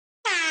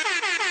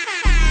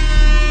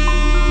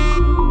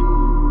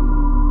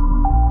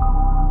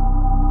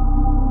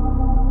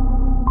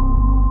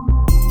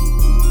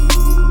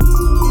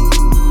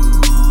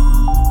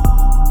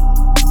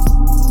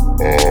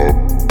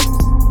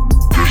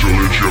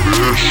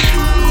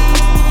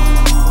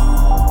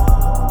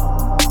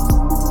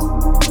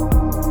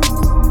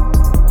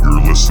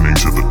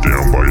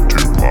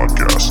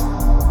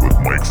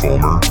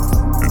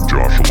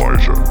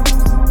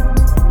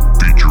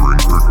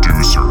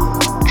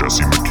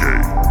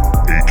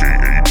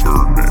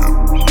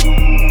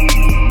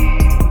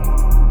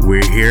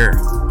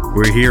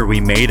We're here. We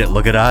made it.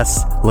 Look at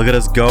us. Look at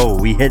us go.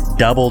 We hit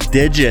double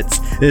digits.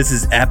 This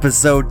is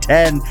episode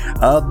 10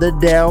 of the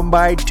Down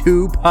by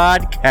 2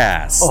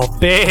 podcast. Oh,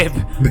 babe.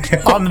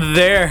 I'm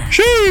there.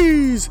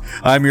 Jeez.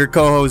 I'm your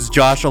co-host,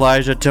 Josh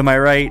Elijah. To my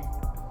right,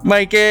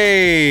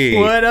 Mikey.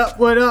 What up?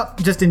 What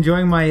up? Just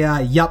enjoying my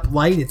Yup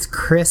Light. It's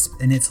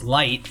crisp and it's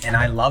light, and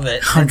I love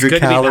it. 100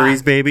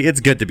 calories, baby. It's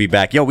good to be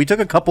back. Yo, we took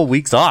a couple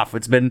weeks off.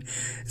 It's been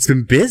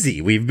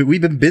busy. We've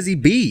been busy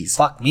bees.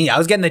 Fuck me. I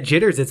was getting the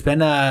jitters. It's been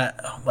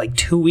like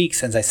 2 weeks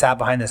since I sat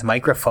behind this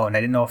microphone.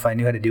 I didn't know if I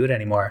knew how to do it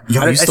anymore.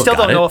 Yo, I still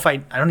don't know if I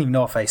don't even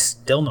know if I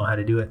still know how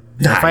to do it.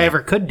 If I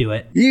ever could do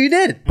it. You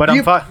did. But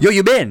I'm fucked. Yo,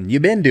 you've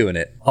been doing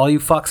it. All you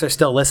fucks are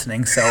still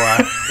listening, so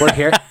we're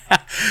here.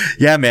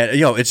 Yeah, man.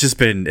 Yo, it's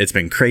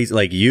been crazy.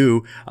 Like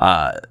you,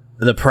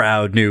 the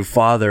proud new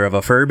father of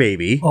a fur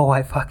baby. Oh,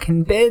 I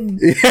fucking been.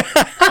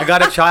 I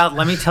got a child.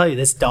 Let me tell you,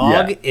 this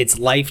dog, It's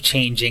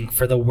life-changing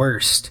for the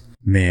worst.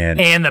 Man.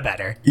 And the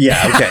better.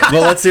 Yeah, okay.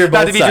 Well, let's hear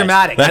both sides. Not to be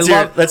dramatic. Let's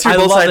hear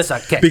both sides.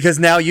 This. Okay. Because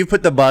now you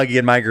put the bug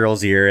in my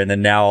girl's ear, and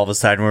then now all of a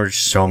sudden we're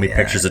just showing me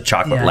pictures of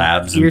chocolate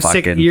labs and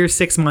fucking... You're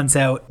 6 months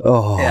out.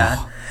 Oh.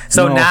 Yeah.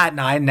 So no.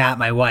 Nat,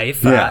 my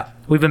wife,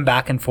 we've been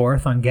back and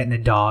forth on getting a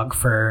dog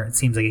for, it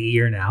seems like a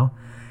year now.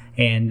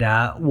 And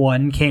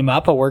one came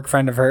up, a work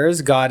friend of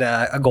hers got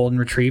a golden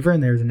retriever,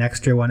 and there's an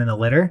extra one in the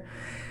litter.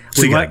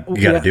 So you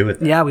gotta do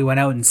it. Yeah, we went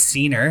out and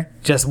seen her,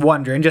 just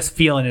wondering, just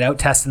feeling it out,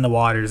 testing the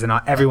waters. And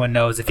everyone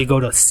knows if you go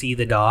to see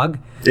the dog,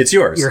 it's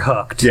yours. You're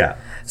hooked. Yeah.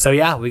 So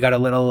yeah, we got a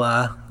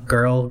little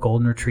girl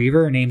golden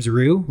retriever. Her name's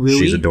Rui.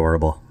 She's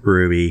adorable.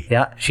 Ruby.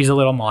 Yeah, she's a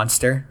little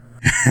monster.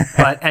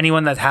 But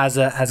anyone that has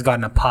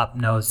gotten a pup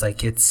knows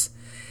like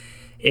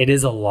it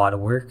is a lot of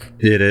work.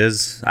 It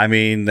is. I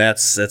mean,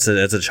 that's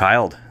a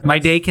child. My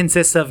day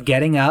consists of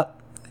getting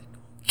up,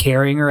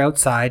 carrying her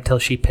outside till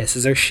she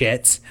pisses or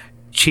shits,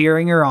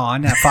 cheering her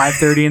on at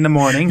 5:30 in the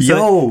morning.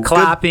 So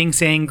clapping,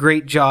 saying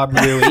 "Great job,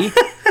 Rui,"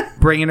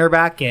 bringing her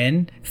back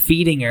in,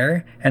 feeding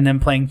her, and then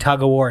playing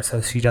tug of war so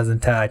she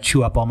doesn't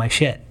chew up all my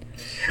shit.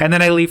 And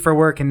then I leave for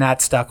work, and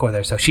Nat's stuck with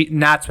her. So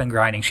Nat's been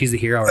grinding. She's the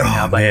hero right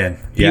now. But man.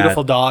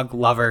 Beautiful dog,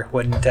 love her.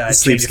 Wouldn't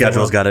sleep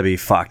schedule's got to be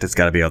fucked. It's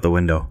got to be out the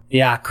window.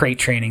 Yeah, crate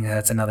training.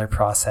 That's another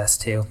process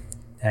too.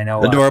 I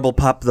know. Adorable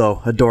pup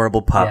though.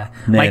 Adorable pup. Yeah.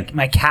 Man.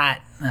 My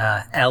cat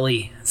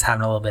Ellie is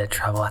having a little bit of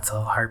trouble. That's a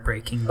little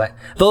heartbreaking, but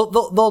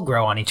they'll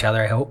grow on each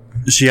other. I hope.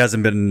 She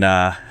hasn't been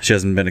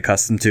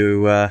accustomed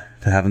to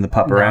having the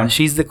pup around.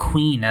 She's the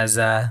queen, as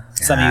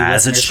some of you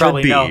listeners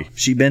probably know.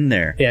 She been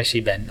there. Yeah, she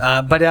been.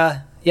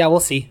 Yeah,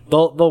 we'll see.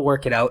 They'll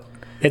work it out.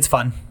 It's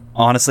fun.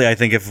 Honestly, I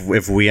think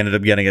if we ended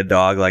up getting a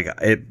dog,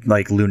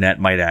 like Lunette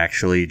might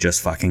actually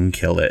just fucking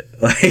kill it.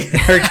 Like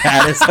her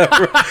cat is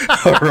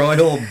a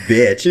royal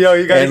bitch. You know,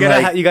 you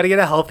gotta get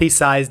a healthy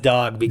sized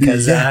dog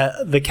because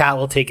the cat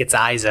will take its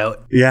eyes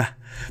out. Yeah.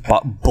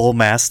 Bull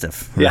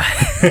Mastiff. Yeah.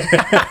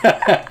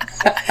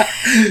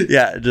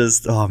 Yeah,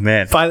 just, oh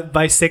man.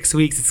 By 6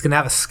 weeks, it's going to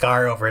have a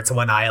scar over its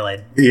one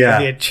eyelid. Yeah. It'll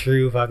be a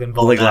true fucking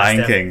bull Mastiff.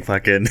 Lion King,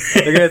 fucking.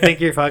 They're going to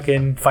think you're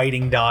fucking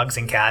fighting dogs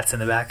and cats in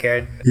the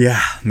backyard.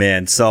 Yeah,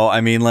 man. So,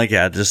 I mean,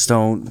 just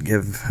don't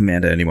give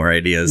Amanda any more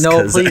ideas.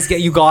 No, please,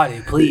 you got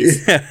it,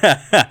 please.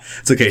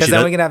 It's okay. Because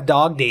then we can have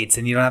dog dates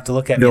and you don't have to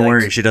look at me. Don't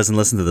worry, she doesn't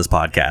listen to this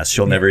podcast.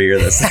 She'll never hear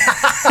this.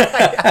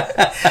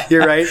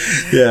 You're right.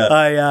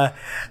 Yeah.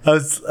 I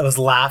was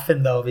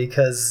laughing though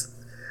because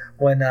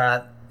when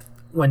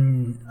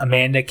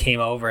Amanda came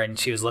over and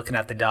she was looking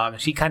at the dog,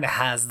 she kind of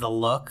has the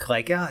look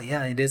like, oh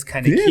yeah, it is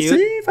kind of cute.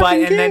 See,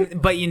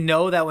 but you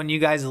know that when you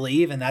guys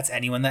leave, and that's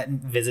anyone that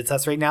visits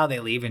us right now, they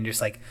leave and just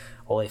like,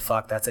 holy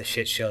fuck, that's a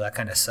shit show. That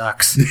kind of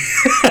sucks.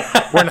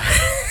 We're not.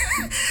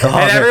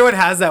 And everyone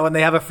has that when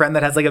they have a friend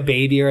that has like a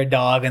baby or a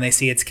dog and they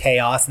see it's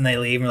chaos and they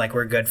leave and we're like,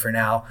 we're good for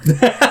now.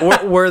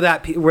 we're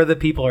the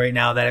people right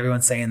now that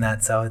everyone's saying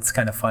that, so it's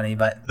kind of funny,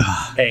 but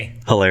hey,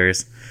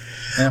 hilarious.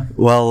 Yeah.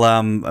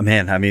 Well,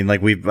 man, I mean,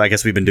 I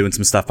guess we've been doing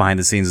some stuff behind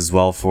the scenes as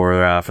well for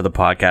the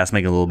podcast,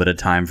 making a little bit of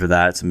time for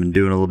that. So I've been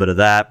doing a little bit of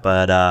that,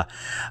 but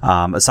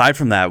aside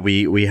from that,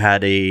 we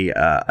had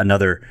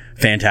another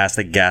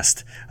fantastic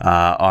guest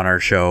on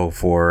our show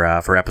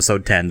for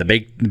episode 10, the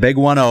big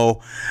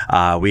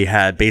 1-0. We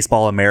had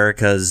Baseball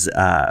America's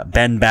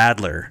Ben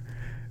Badler,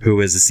 who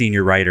is a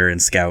senior writer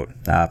and scout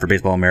for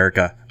Baseball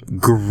America.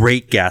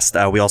 Great guest.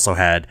 We also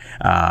had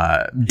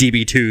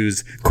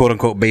DB2's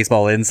quote-unquote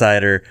baseball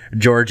insider,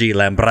 Georgie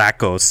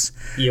Lambracos.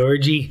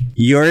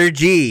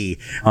 Georgie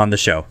on the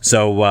show.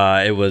 So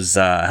it was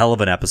a hell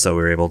of an episode.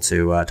 We were able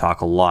to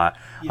talk a lot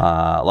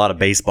of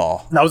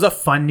baseball. That was a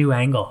fun new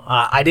angle.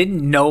 I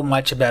didn't know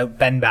much about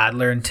Ben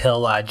Badler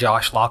until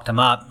Josh locked him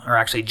up, or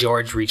actually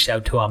George reached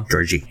out to him.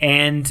 Georgie.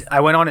 And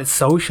I went on his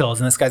socials,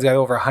 and this guy's got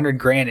over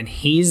 $100,000, and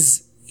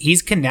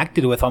he's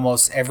connected with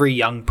almost every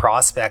young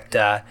prospect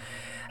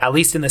at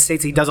least in the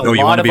States, he does a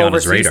lot of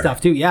overseas stuff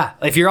too. Yeah,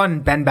 if you're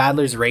on Ben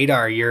Badler's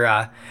radar,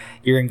 you're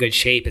in good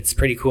shape. It's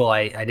pretty cool.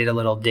 I did a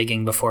little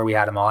digging before we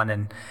had him on,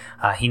 and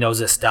he knows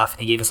his stuff.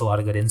 And he gave us a lot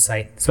of good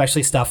insight,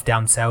 especially stuff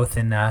down south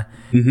in the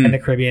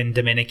Caribbean,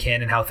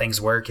 Dominican, and how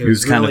things work. It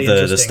was kind really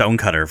of the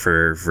stonecutter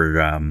for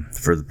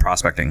the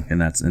prospecting in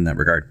that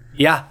regard.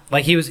 Yeah,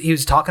 like he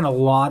was talking a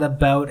lot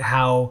about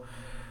how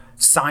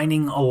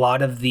signing a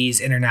lot of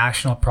these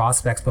international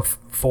prospects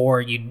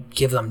before, you'd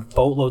give them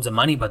boatloads of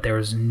money, but there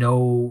was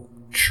no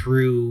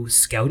true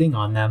scouting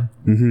on them.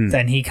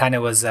 Then he kind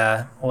of was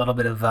a little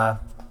bit of the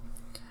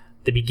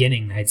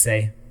beginning, I'd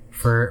say,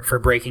 for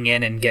breaking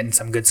in and getting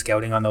some good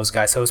scouting on those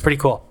guys. So it was pretty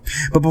cool.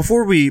 But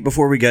before we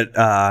get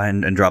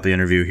and drop the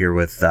interview here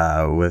with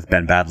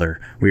Ben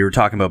Badler, we were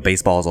talking about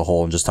baseball as a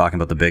whole and just talking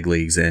about the big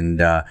leagues, and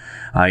a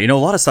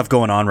lot of stuff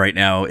going on right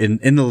now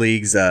in the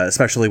leagues,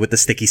 especially with the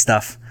sticky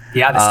stuff.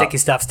 Yeah, the sticky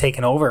stuff's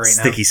taking over right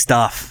now. Sticky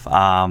stuff.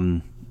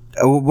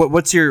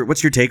 What's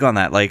your take on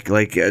that? Like,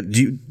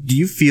 do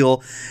you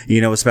feel,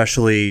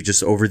 especially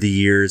just over the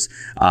years,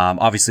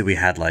 obviously we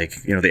had the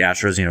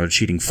Astros,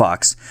 cheating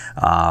fucks,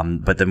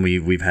 but then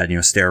we've had,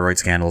 steroid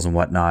scandals and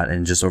whatnot.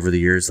 And just over the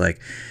years,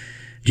 like,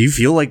 do you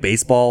feel like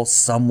baseball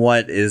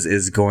somewhat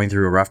is going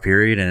through a rough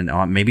period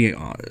and maybe,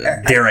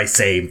 dare I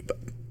say,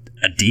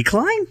 a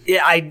decline?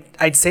 Yeah,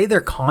 I'd say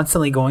they're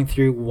constantly going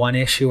through one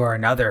issue or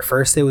another.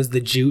 First, it was the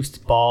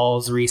juiced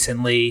balls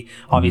recently.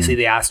 Obviously,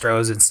 the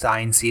Astros and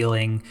Stein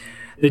sealing,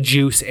 the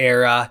juice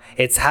era.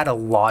 It's had a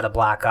lot of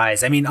black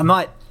eyes. I mean, I'm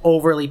not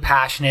overly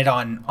passionate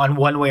on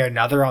one way or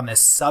another on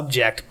this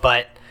subject,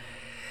 but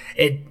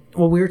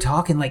we were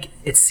talking, like,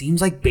 it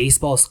seems like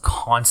baseball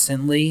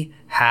constantly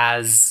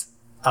has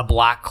a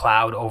black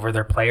cloud over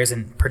their players,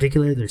 and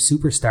particularly their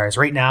superstars.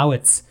 Right now,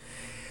 it's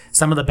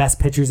some of the best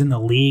pitchers in the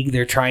league.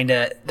 They're trying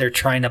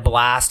to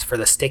blast for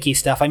the sticky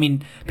stuff. I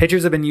mean,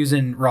 pitchers have been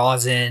using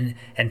rosin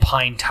and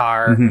pine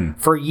tar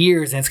for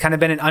years, and it's kind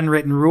of been an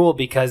unwritten rule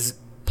because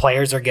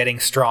players are getting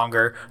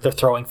stronger. They're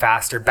throwing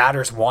faster.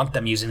 Batters want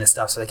them using this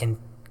stuff so they can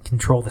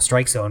control the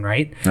strike zone,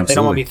 right? Absolutely. They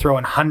don't want to be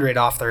throwing 100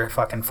 off their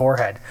fucking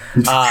forehead.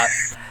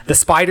 The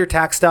spider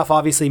tack stuff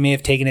obviously may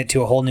have taken it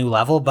to a whole new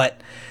level,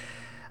 but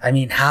I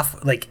mean,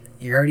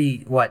 you're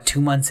already, 2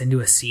 months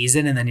into a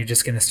season, and then you're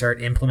just going to start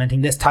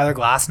implementing this. Tyler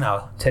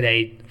Glasnow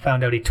today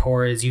found out he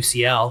tore his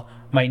UCL,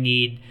 might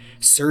need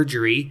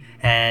surgery,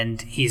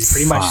 and he's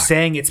pretty much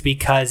saying it's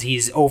because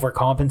he's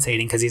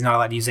overcompensating because he's not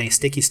allowed to use any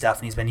sticky stuff,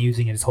 and he's been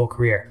using it his whole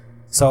career.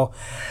 So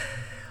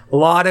a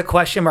lot of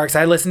question marks.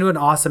 I listened to an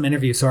awesome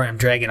interview. Sorry, I'm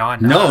dragging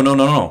on.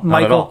 No.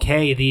 Michael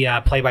Kay,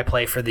 the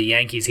play-by-play for the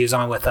Yankees, he was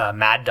on with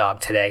Mad Dog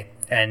today,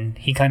 and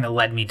he kind of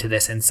led me to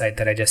this insight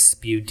that I just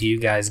spewed to you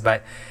guys,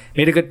 but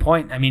made a good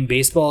point. I mean,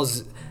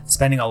 baseball's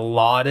spending a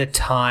lot of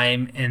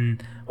time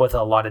with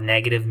a lot of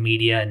negative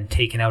media and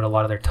taking out a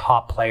lot of their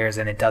top players,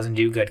 and it doesn't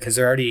do good because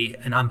they're already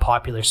an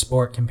unpopular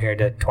sport compared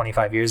to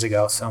 25 years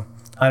ago. So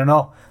I don't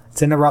know.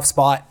 It's in a rough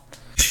spot.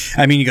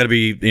 I mean, you got to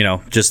be,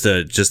 just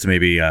to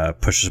maybe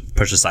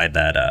push aside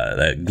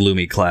that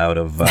gloomy cloud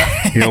of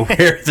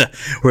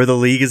where the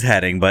league is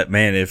heading. But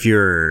man, if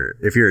you're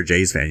a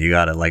Jays fan, you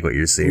gotta like what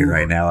you're seeing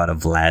right now out of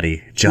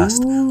Vladdy,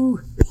 just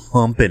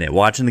pumping it.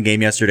 Watching the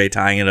game yesterday,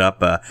 tying it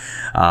up at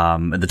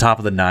the top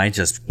of the ninth,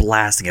 just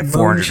blasting at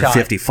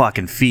 450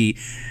 fucking feet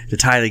to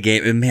tie the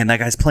game. And man, that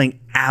guy's playing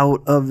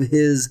out of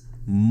his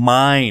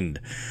mind.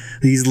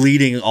 He's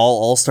leading all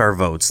All-Star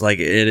votes. Like,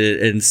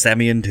 and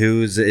Semien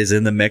too is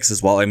in the mix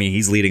as well. I mean,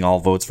 he's leading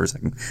all votes for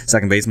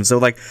second baseman. So,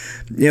 like,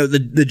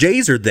 the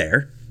Jays are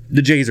there.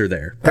 The Jays are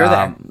there.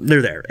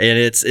 They're there, and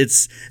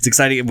it's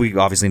exciting. We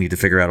obviously need to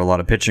figure out a lot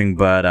of pitching,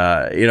 but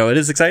it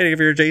is exciting if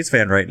you're a Jays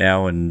fan right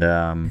now. And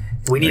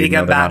we need to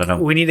get back.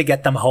 We need to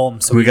get them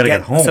home. So we got to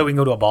get home so we can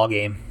go to a ball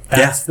game.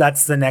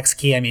 That's the next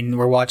key. I mean,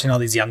 we're watching all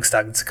these young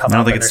studs come up. I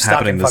don't think it's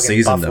happening this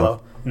season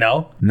though.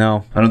 No,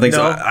 I don't think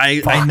so.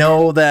 I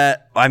know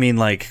that. I mean,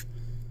 like,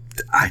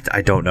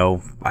 I don't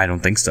know. I don't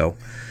think so.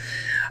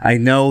 I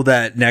know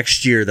that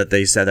next year that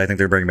they said, I think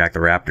they're bringing back the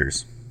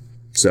Raptors.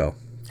 So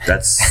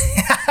that's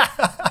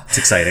it's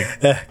exciting.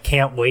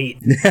 Can't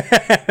wait. Just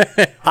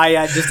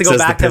to go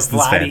back to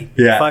Vladdy.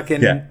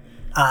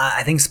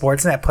 I think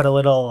Sportsnet put a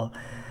little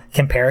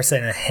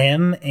comparison of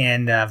him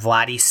and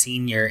Vladdy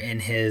Sr.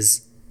 in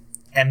his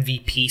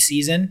MVP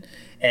season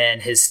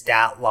and his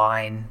stat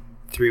line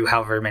through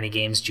however many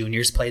games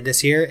Junior's played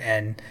this year,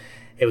 and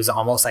it was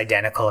almost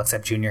identical,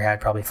 except Junior had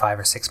probably 5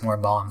 or 6 more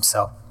bombs.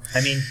 So, I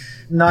mean,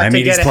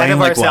 to get ahead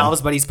of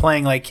ourselves, but he's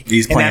playing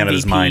out of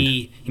his mind.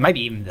 He might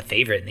be even the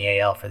favorite in the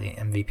AL for the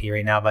MVP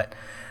right now, but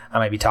I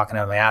might be talking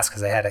out of my ass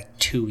because I had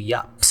 2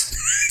 yups.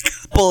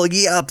 Couple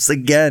yups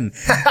again.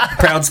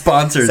 Proud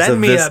sponsors Send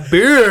me a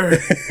beer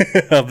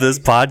of this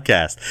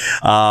podcast.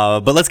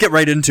 But let's get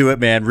right into it,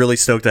 man. Really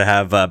stoked to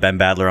have Ben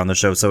Badler on the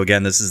show. So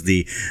again, this is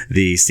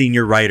the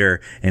senior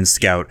writer and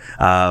scout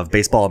of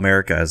Baseball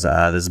Americas.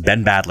 This is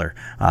Ben Badler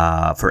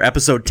for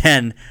episode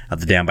 10 of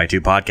the Down by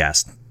 2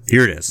 podcast.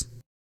 Here it is.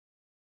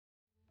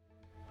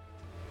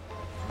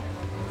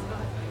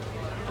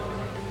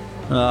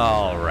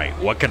 All right,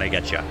 what can I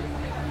get you?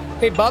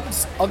 Hey,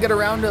 Bubs, I'll get a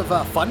round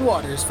of Fun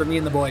Waters for me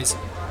and the boys.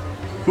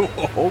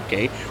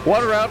 Okay.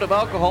 One round of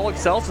alcoholic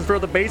seltzers for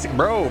the basic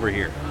bro over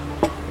here.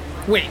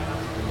 Wait,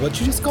 what'd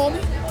you just call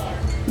me?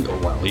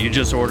 Well, you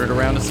just ordered a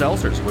round of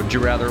seltzers. Would you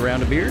rather a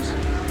round of beers?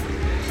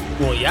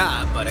 Well,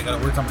 yeah, but I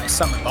gotta work on my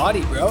summer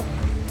body, bro.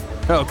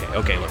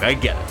 Okay, look, I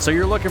get it. So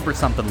you're looking for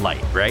something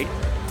light, right?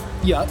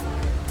 Yup.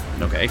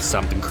 Okay,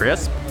 something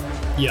crisp,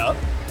 Yup.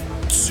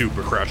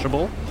 super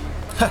crushable,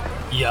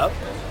 Yup.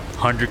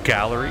 100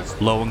 calories,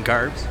 low in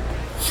carbs.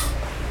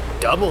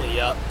 Double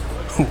yup.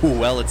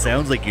 Well, it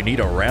sounds like you need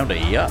a round of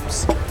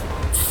yups.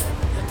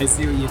 I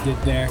see what you did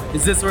there.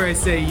 Is this where I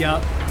say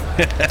yup?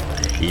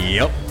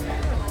 Yep.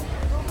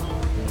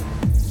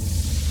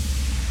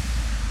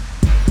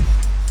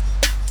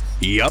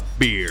 Yup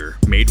Beer,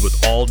 made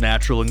with all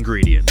natural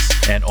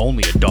ingredients and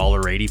only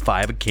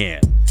 $1.85 a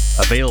can.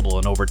 Available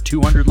in over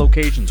 200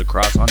 locations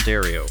across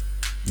Ontario.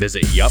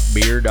 Visit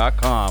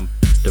yupbeer.com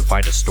to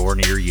find a store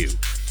near you.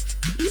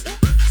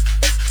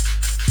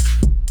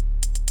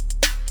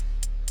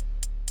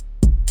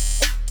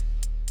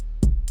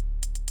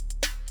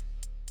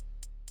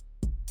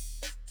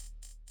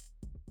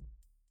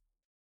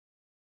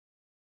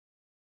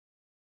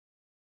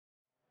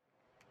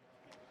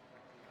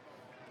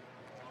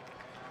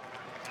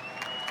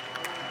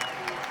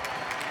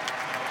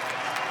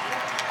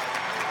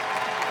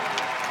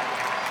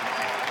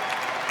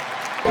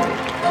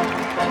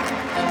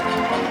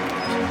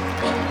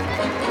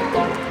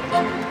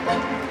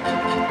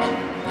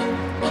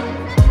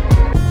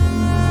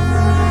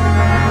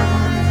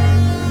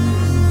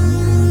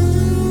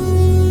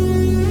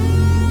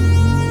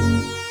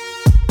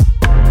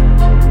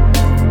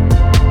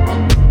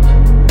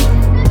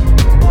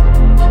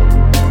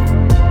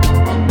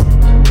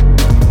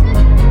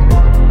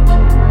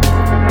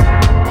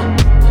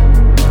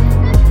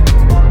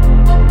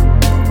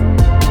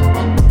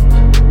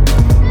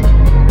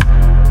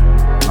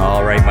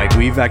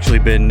 We've actually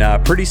been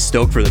pretty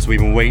stoked for this. We've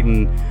been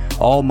waiting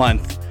all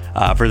month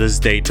for this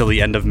date till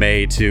the end of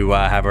May to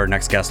have our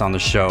next guest on the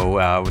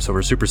show. So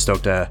we're super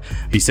stoked to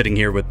be sitting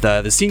here with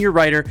the senior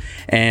writer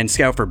and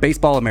scout for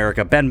Baseball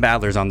America, Ben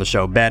Badler's on the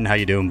show. Ben, how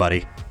you doing,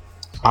 buddy?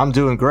 I'm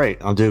doing great.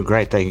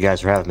 Thank you guys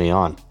for having me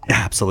on.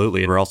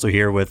 Absolutely. We're also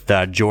here with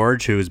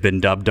George, who's been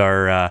dubbed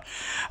our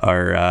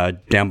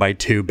Down by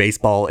Two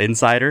baseball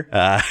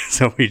insider.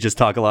 So we just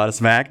talk a lot of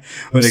smack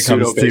when it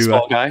comes to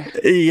baseball guy.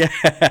 Yeah.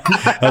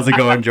 How's it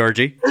going,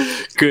 Georgie?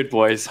 Good,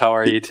 boys. How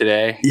are you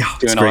today? Yeah,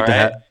 doing it's great all to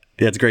right?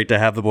 it's great to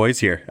have the boys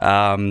here.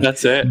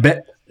 That's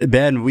it.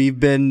 Ben, we've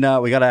been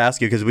we got to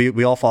ask you because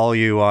we all follow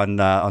you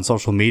on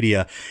social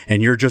media,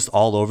 and you're just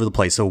all over the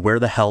place. So where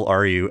the hell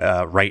are you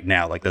right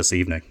now, like this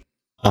evening?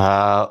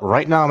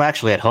 Right now I'm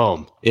actually at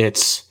home.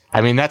 That's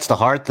the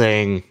hard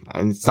thing.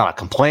 It's not a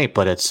complaint,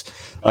 but it's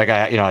like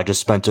I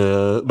just spent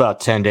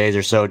about 10 days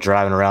or so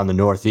driving around the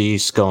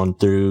Northeast, going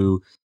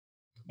through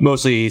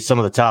mostly some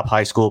of the top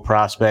high school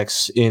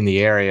prospects in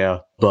the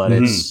area. But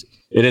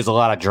it is a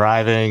lot of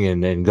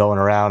driving and going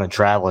around and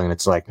traveling.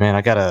 It's like, man,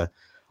 I gotta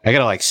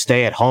like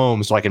stay at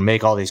home so I can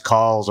make all these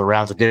calls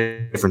around to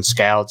different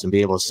scouts and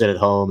be able to sit at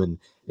home and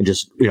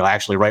just,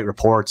 actually write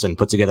reports and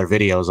put together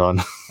videos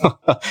on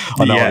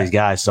all these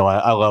guys. So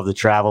I love the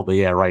travel, but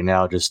yeah, right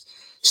now just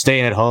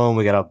staying at home.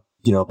 We got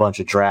a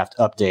bunch of draft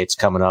updates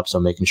coming up, so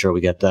I'm making sure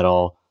we get that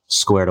all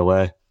squared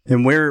away.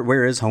 And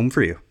where is home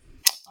for you?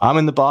 I'm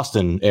in the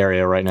Boston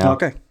area right now.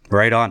 Okay,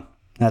 right on.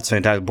 That's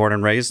fantastic. Born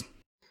and raised?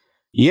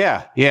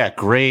 Yeah,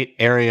 great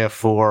area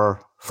for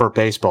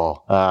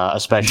baseball,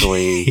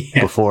 especially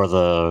before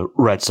the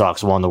Red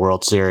Sox won the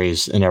World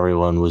Series and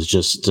everyone was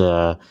just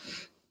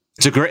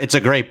it's a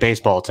great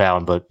baseball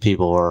town, but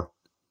people were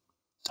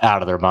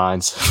out of their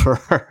minds for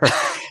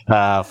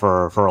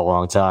a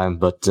long time.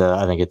 But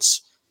I think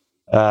it's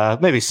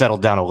maybe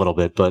settled down a little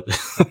bit. But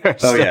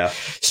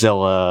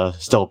still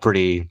a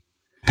pretty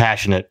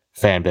passionate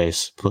fan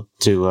base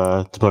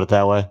to put it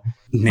that way.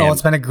 Man. Oh,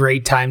 it's been a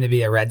great time to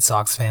be a Red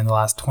Sox fan the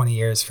last 20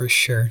 years for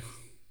sure.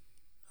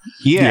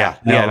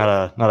 Not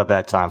a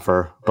bad time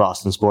for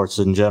Boston sports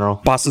in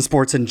general.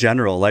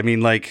 I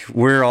mean, like,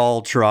 we're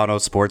all Toronto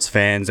sports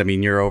fans. I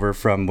mean, you're over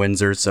from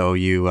Windsor, so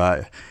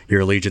your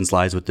allegiance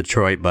lies with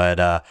Detroit. But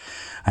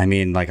I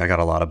mean, like, I got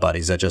a lot of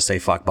buddies that just say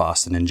fuck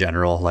Boston in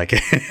general. Like,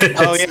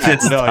 it's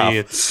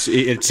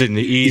an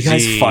easy. You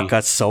guys fuck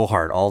us so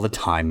hard all the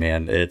time,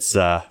 man. It's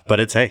but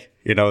it's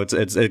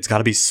it's got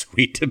to be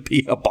sweet to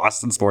be a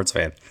Boston sports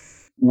fan.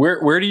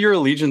 Where do your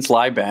allegiance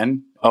lie,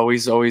 Ben?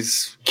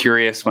 Always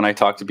curious when I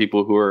talk to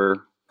people who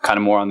are kind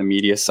of more on the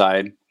media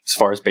side as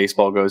far as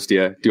baseball goes.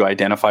 Do you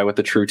identify with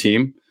the true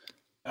team?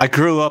 I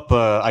grew up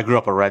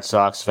a Red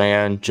Sox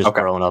fan,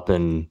 growing up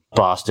in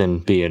Boston,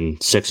 being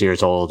 6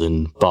 years old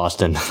in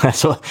Boston.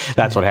 That's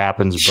what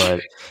happens.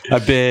 But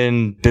I've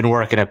been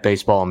working at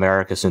Baseball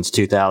America since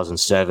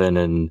 2007,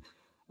 and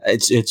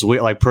it's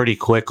like pretty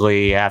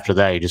quickly after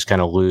that you just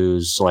kind of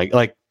lose like.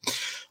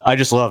 I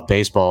just love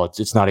baseball.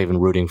 It's not even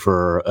rooting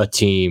for a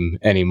team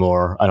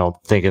anymore. I don't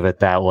think of it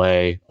that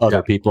way.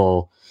 Other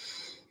people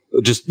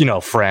just,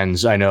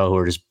 friends I know who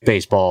are just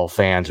baseball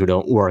fans who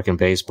don't work in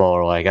baseball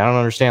are like, I don't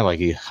understand.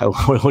 Like,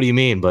 what do you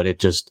mean? But it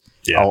just,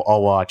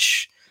 I'll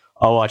watch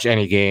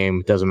any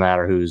game. Doesn't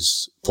matter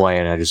who's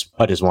playing. I just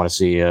want to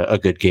see a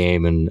good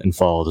game and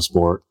follow the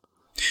sport.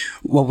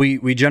 Well,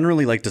 we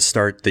generally like to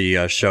start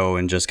the show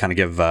and just kind of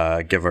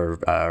give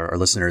our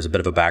listeners a bit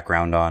of a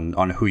background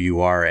on who you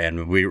are,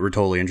 and we're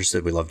totally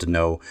interested. We love to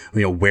know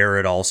where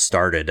it all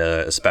started,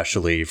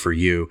 especially for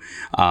you,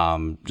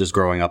 just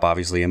growing up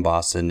obviously in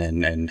Boston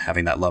and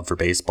having that love for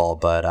baseball.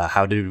 But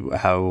how did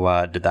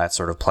that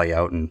sort of play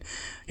out, and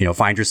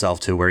find yourself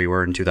to where you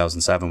were in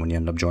 2007 when you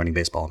ended up joining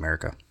Baseball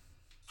America?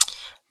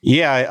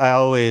 Yeah, I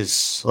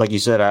always, like you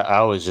said, I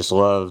always just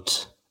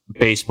loved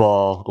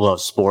baseball,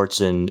 love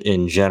sports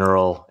in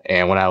general.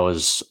 And when I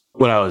was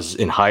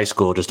in high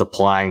school, just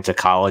applying to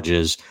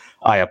colleges,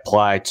 I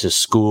applied to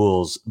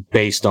schools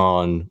based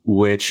on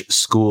which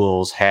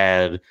schools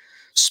had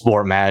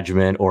sport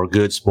management or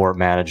good sport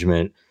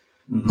management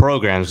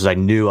programs, because I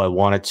knew I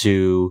wanted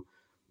to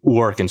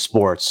work in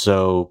sports.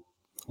 So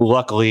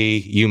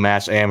luckily,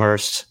 UMass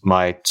Amherst,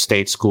 my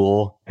state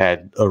school,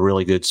 had a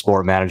really good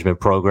sport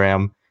management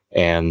program,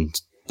 and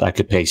I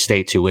could pay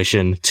state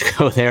tuition to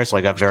go there. So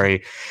I got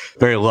very,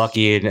 very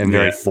lucky and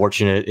very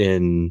fortunate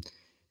in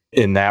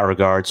that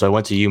regard. So I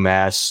went to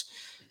UMass,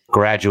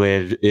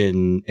 graduated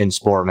in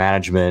sport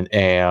management.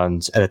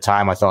 And at the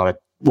time I thought I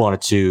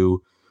wanted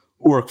to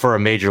work for a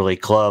major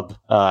league club,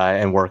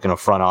 and work in a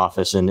front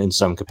office in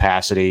some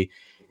capacity.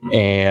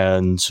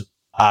 And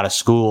out of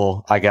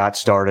school, I got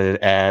started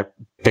at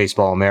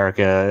Baseball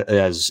America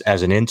as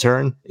an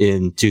intern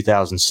in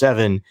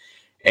 2007.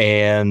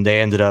 And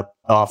they ended up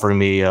offering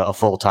me a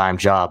full-time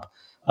job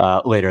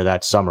later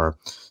that summer.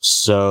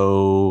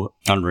 So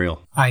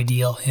unreal,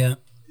 ideal,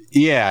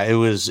 it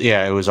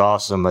was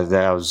awesome.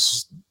 I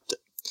was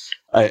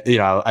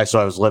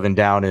living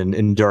down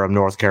in Durham,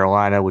 North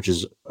Carolina, which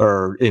is,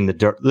 or in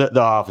the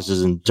office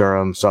is in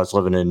Durham. So I was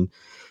living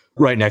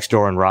right next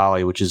door in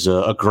Raleigh, which is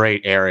a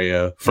great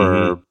area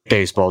for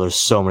baseball. There's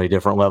so many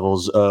different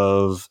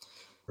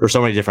so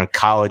many different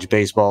college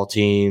baseball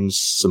teams,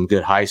 some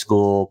good high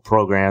school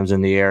programs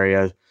in the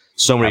area,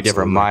 so many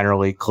different minor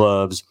league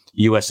clubs.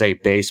 USA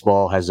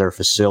Baseball has their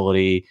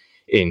facility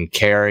in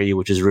Cary,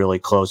 which is really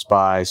close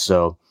by.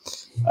 So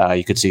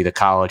you could see the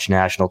college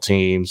national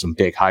team, some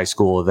big high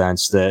school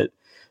events that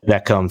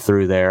come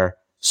through there.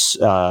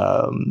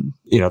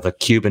 The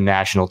Cuban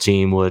national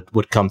team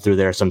would come through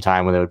there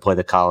sometime when they would play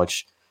the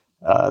college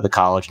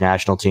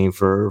national team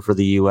for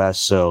the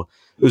U.S. So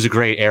it was a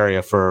great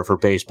area for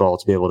baseball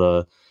to be able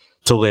to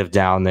live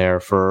down there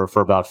for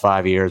about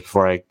 5 years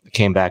before I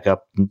came back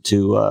up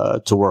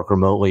to work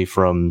remotely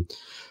from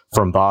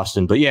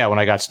Boston. But yeah, when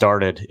I got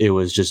started, it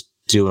was just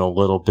doing a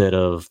little bit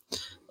of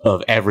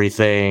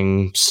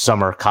everything: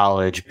 summer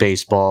college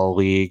baseball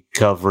league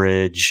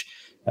coverage,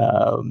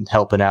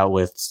 helping out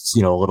with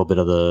a little bit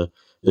of the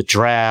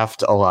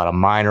draft, a lot of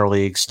minor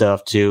league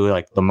stuff too.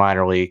 Like the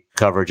minor league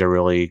coverage, I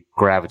really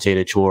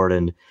gravitated toward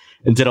and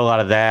did a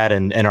lot of that,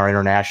 and our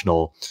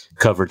international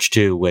coverage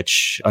too,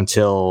 which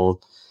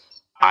until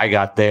I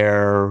got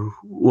there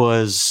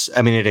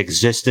it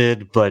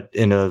existed, but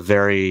in a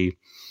very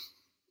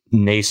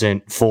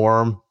nascent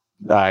form.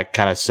 I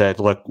kind of said,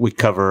 look, we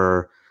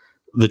cover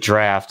the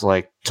draft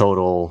like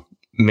total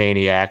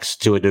maniacs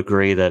to a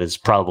degree that is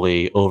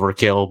probably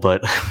overkill,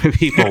 but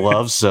people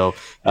love. So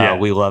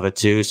we love it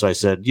too. So I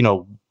said,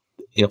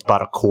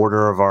 about a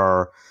quarter of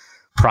our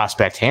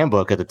prospect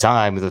handbook at the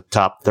time, the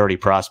top 30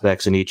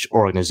 prospects in each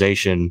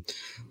organization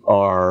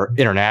are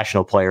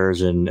international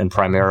players and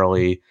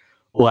primarily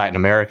Latin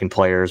American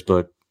players,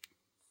 but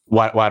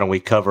why don't we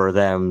cover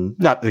them?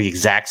 Not the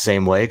exact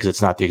same way, because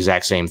it's not the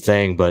exact same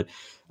thing, but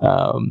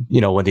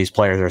when these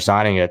players are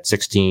signing at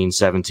 16,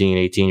 17,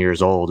 18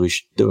 years old, we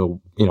should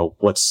do,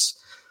 let's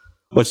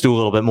do a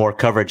little bit more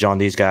coverage on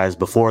these guys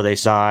before they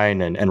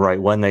sign and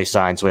right when they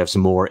sign, so we have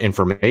some more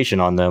information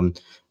on them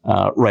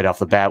right off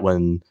the bat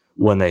when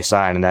they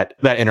sign. And that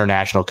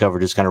international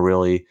coverage has kind of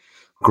really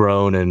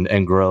grown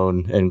and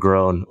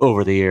grown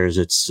over the years.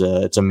 It's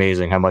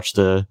amazing how much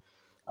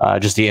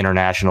just the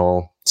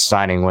international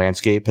signing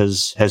landscape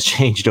has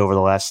changed over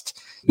the last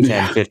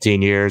 10,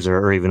 15 years,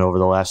 or even over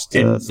the last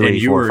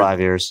 3, 4, 5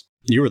 years.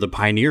 You were the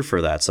pioneer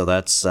for that, so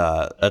that's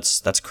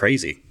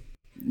crazy.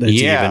 To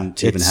even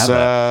have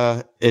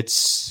that.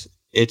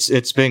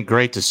 It's been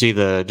great to see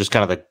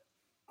the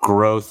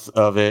growth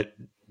of it,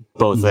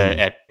 both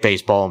at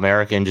Baseball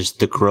America and just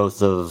the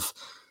growth of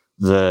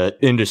the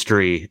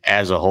industry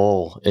as a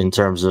whole in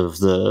terms of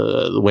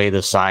the way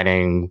the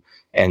signing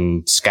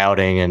and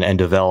scouting and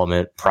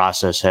development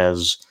process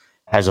has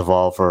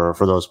evolved for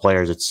those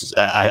players.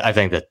 I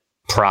think the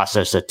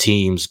process that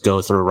teams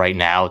go through right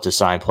now to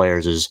sign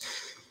players is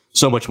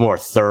so much more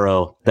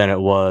thorough than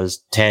it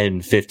was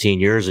 10, 15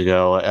 years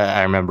ago.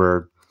 I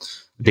remember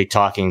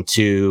talking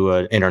to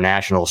an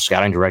international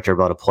scouting director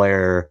about a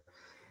player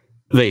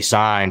they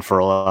signed for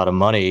a lot of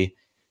money,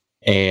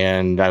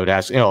 And I would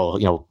ask,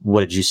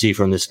 what did you see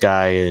from this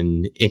guy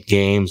in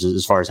games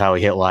as far as how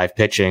he hit live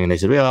pitching? And they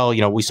said, well,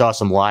 we saw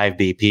some live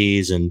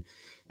BPs and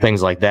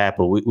things like that,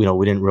 but we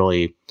haven't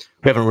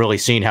really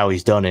seen how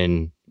he's done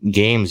in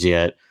games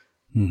yet.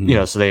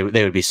 Mm-hmm. So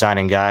they would be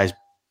signing guys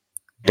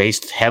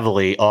based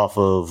heavily off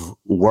of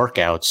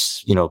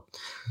workouts,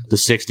 the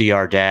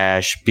 60-yard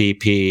dash,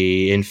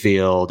 BP,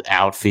 infield,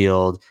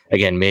 outfield,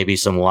 again, maybe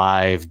some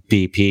live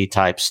BP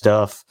type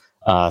stuff,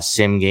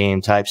 sim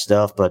game type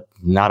stuff, but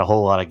not a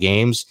whole lot of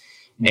games.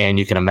 And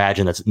you can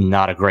imagine that's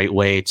not a great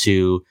way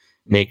to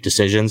make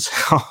decisions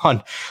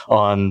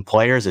on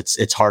players.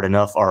 It's hard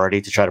enough already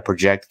to try to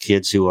project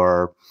kids who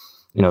are,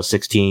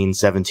 16,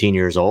 17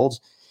 years old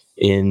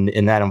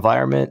in that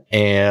environment.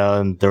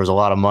 And there was a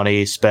lot of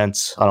money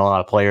spent on a lot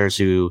of players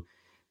who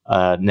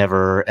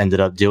never ended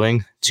up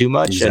doing too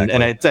much. Exactly.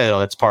 And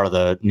that's part of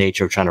the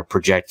nature of trying to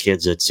project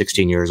kids at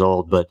 16 years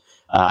old. But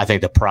I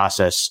think the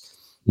process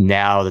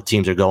now the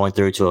teams are going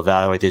through to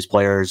evaluate these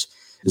players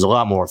is a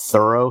lot more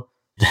thorough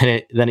than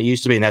it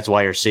used to be. And that's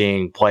why you're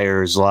seeing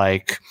players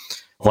like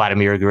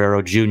Vladimir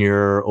Guerrero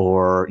Jr.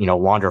 or,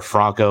 Wander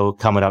Franco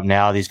coming up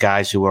now. These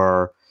guys who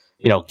are,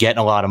 getting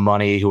a lot of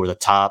money, who are the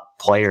top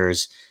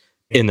players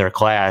in their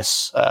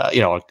class,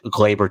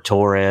 Gleyber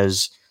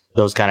Torres,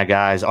 those kind of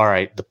guys. All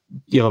right,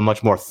 you have a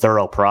much more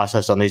thorough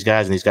process on these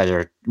guys, and these guys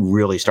are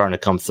really starting to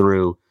come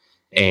through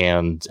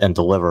and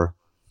deliver.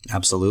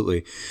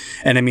 Absolutely.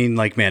 And I mean,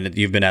 like, man,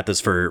 you've been at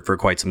this for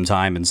quite some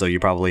time. And so you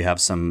probably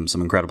have some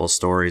incredible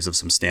stories of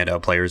some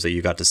standout players that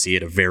you got to see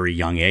at a very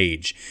young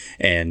age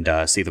and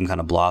see them kind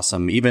of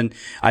blossom. Even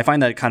I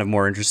find that kind of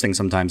more interesting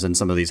sometimes than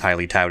some of these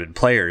highly touted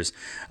players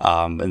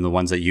and the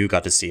ones that you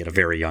got to see at a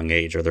very young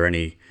age. Are there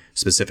any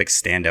specific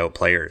standout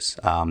players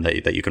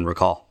that you can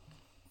recall?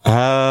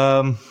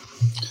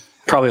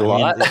 Probably a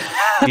lot.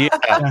 Yeah,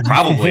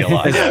 probably a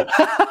lot. Yeah.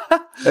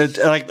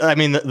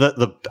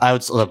 The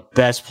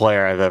best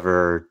player I've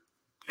ever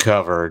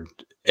covered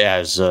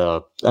as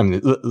the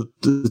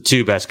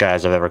two best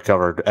guys I've ever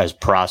covered as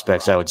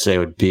prospects, I would say,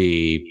 would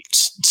be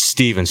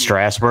Steven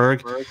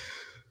Strasburg,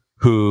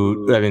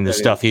 who, the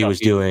stuff he was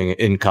doing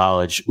in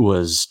college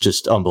was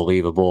just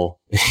unbelievable.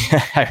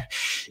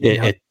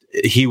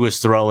 He was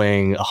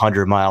throwing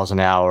 100 miles an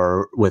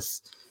hour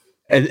with,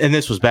 and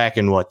this was back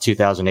in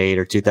 2008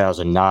 or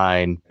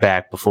 2009,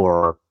 back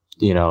before,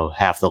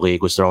 half the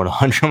league was throwing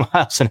 100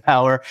 miles an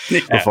hour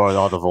before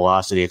all the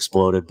velocity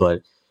exploded.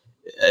 But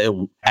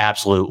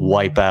absolute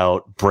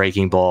wipeout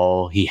breaking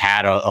ball. He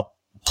had a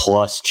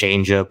plus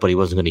changeup, but he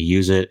wasn't going to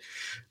use it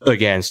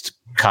against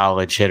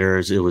college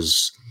hitters. It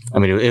was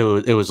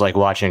like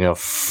watching a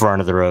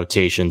front of the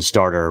rotation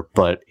starter,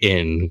 but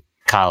in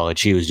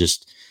college. He was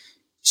just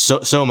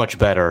so much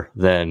better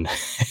than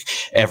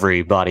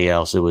everybody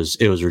else. It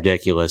was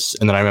ridiculous.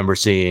 And then I remember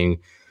seeing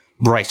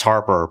Bryce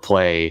Harper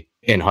play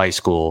in high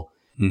school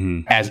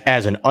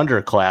as an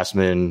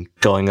underclassman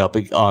going up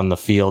on the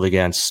field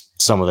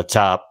against some of the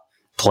top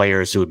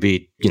players who would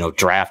be,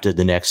 drafted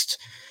the next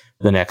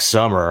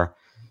summer.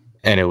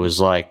 And it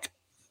was like,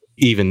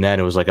 even then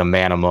it was like a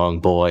man among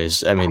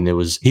boys.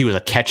 He was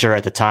a catcher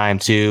at the time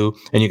too.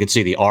 And you can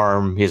see the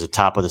arm, he has a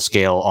top of the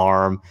scale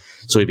arm.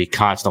 So he'd be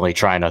constantly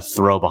trying to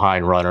throw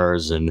behind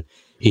runners, and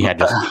he had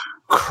just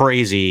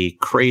crazy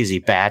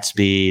bat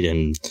speed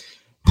and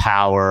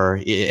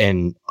power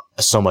and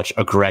so much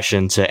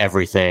aggression to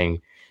everything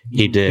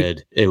he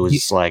did. It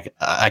was like,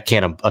 I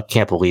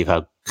can't believe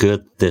how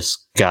good this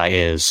guy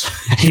is.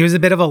 He was a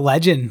bit of a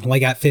legend.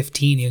 Like at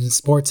 15, he was in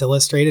Sports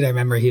Illustrated. I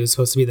remember he was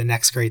supposed to be the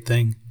next great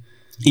thing.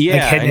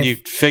 Yeah, and you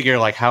figure,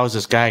 like, how is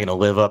this guy going to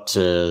live up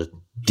to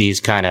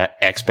these kind of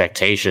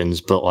expectations?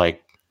 But,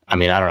 like, I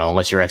don't know,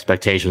 unless your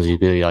expectations, you'd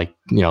be like,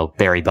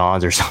 Barry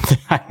Bonds or something.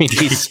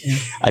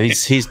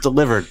 He's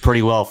delivered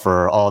pretty well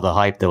for all the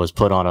hype that was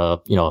put on a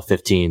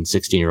 15,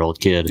 16-year-old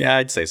kid. Yeah,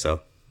 I'd say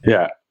so.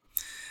 Yeah.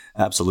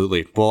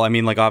 Absolutely. Well,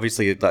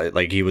 obviously,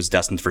 like, he was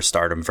destined for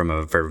stardom from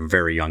a very,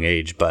 very young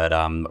age. But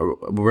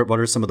what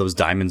are some of those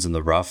diamonds in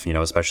the rough?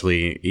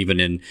 Especially even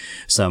in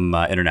some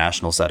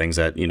international settings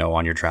that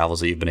on your travels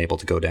that you've been able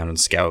to go down and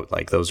scout.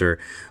 Like those are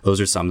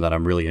some that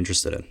I'm really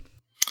interested in.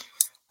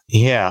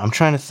 Yeah, I'm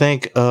trying to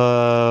think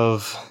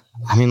of.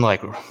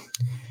 Like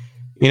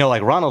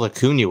Ronald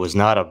Acuna was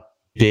not a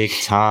big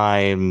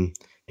time.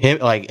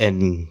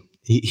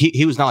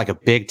 He was not like a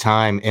big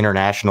time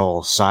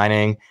international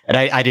signing, and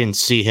I didn't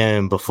see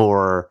him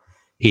before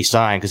he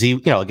signed because he,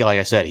 like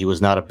I said, he was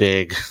not a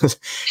big,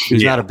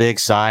 not a big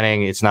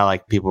signing. It's not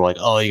like people were like,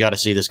 oh, you got to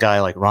see this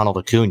guy like Ronald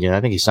Acuna. I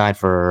think he signed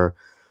for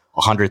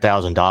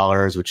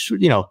 $100,000, which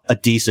a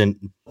decent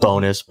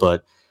bonus,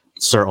 but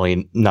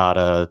certainly not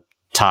a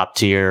top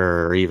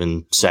tier or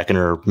even second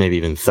or maybe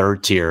even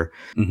third tier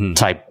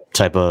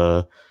type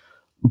of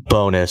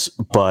bonus.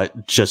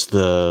 But just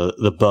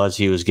the buzz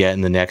he was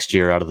getting the next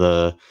year out of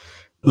the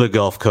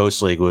Gulf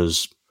Coast League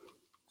was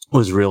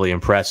really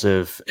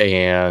impressive,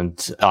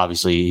 and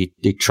obviously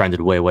he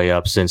trended way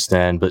up since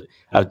then. But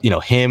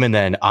him and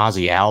then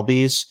Ozzie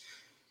Albies.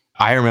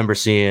 I remember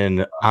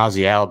seeing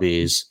Ozzie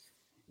Albies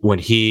when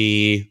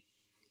he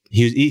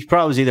he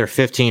probably was either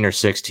 15 or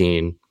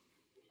 16.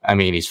 I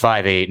mean, he's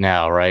 5'8"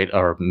 now, right?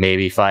 Or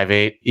maybe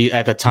 5'8".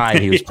 At the time,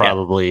 he was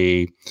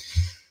probably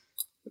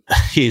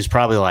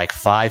like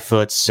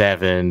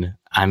 5'7".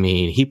 I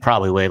mean, he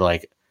probably weighed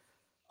like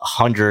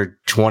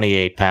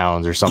 128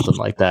 pounds or something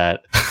like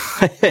that.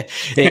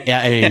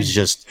 He was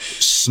just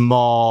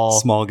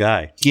small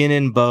guy, skin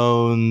and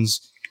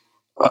bones.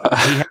 He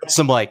had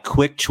some like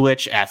quick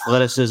twitch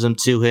athleticism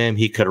to him.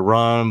 He could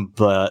run,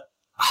 but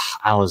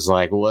I was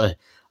like, what?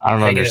 I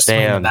don't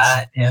understand.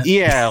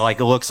 Yeah, like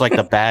it looks like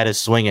the bat is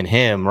swinging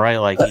him, right?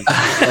 Like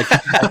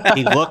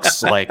he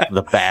looks like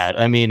the bat.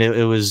 I mean,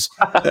 it was.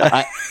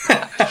 I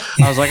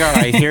was like, all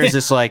right, here's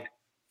this like,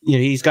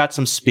 he's got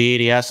some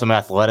speed. He has some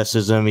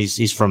athleticism.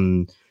 He's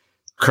from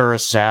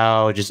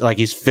Curacao. Just like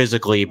he's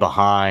physically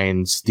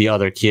behind the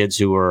other kids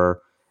who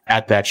were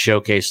at that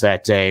showcase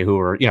that day, who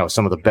were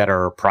some of the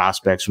better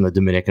prospects from the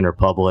Dominican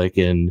Republic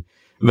and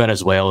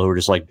Venezuela, who were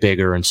just like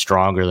bigger and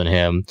stronger than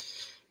him.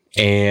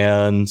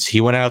 And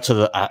he went out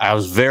to I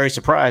was very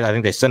surprised. I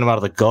think they sent him out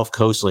of the Gulf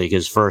Coast League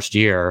his first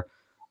year.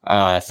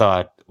 I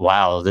thought,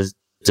 wow, this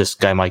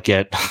guy might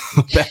get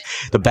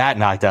the bat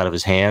knocked out of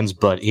his hands,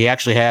 but he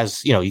actually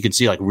has, you can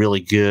see like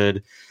really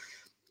good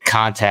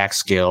contact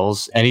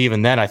skills. And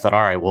even then I thought,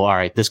 all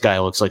right, this guy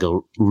looks like a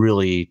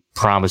really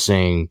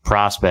promising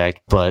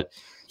prospect, but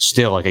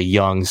still like a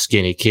young,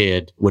 skinny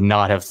kid. Would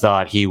not have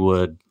thought he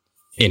would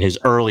in his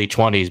early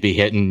 20s be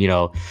hitting,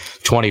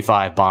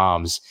 25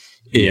 bombs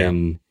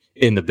in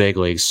the big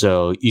leagues.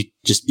 So you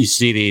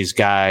see these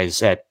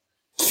guys at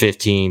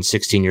 15,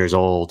 16 years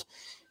old.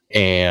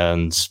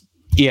 And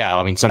yeah,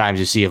 I mean, sometimes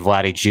you see a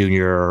Vladdy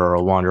Jr. or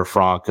a Wander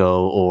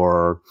Franco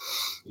or,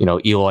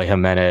 Eloy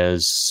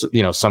Jimenez,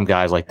 some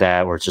guys like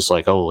that where it's just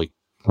like, holy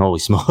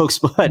smokes.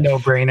 But no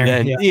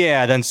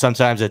brainer. Then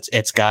sometimes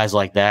it's guys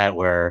like that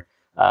where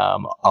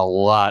a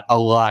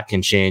lot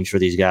can change for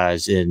these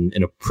guys in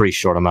a pretty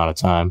short amount of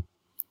time.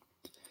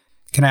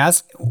 Can I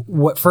ask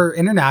what for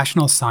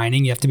international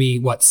signing, you have to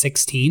be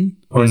 16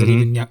 or is it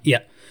even young? Yeah.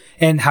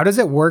 And how does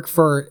it work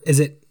is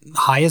it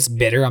highest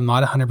bidder? I'm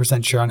not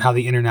 100% sure on how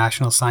the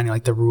international signing,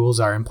 like the rules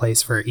are in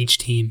place for each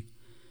team.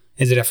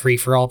 Is it a free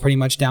for all pretty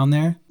much down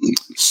there?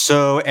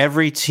 So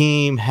every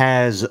team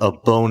has a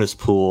bonus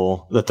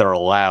pool that they're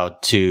allowed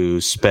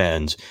to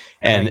spend.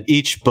 And right.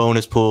 Each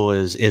bonus pool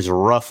is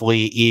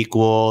roughly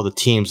equal. The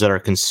teams that are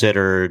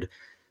considered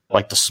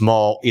like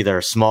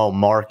either small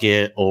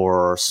market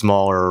or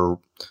smaller,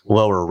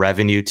 lower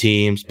revenue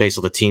teams,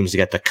 basically the teams that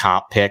get the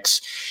comp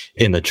picks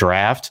in the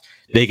draft,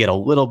 they get a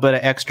little bit of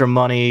extra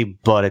money,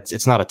 but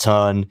it's not a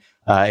ton.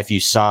 If you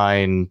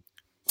sign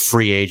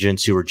free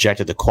agents who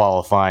rejected the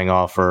qualifying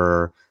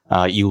offer,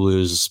 you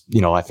lose,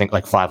 I think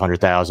like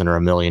 $500,000 or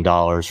 $1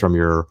 million from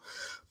your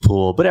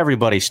pool. But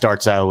everybody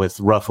starts out with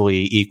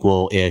roughly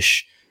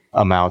equal-ish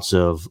amounts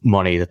of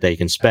money that they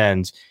can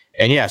spend.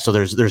 And yeah, so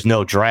there's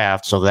no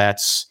draft. So that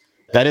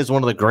is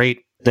one of the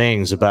great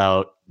things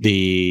about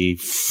the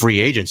free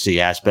agency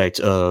aspect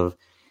of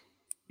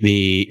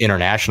the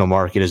international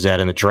market is that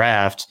in the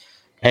draft,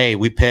 hey,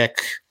 we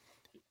pick,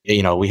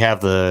 we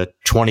have the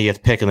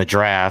 20th pick in the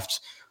draft,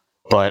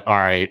 but all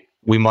right,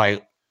 we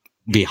might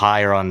be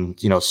higher on,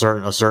 a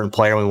certain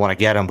player. We want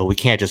to get him, but we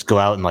can't just go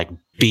out and like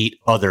beat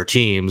other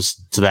teams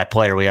to that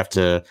player. We have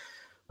to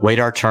wait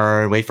our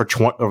turn, wait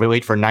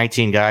for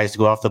 19 guys to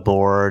go off the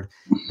board,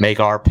 make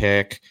our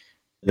pick.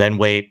 Then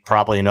wait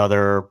probably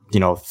another,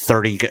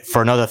 30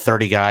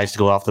 guys to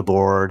go off the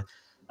board,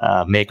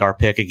 make our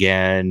pick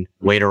again,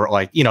 wait, or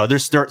like,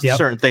 there's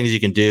certain things you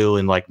can do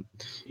and like,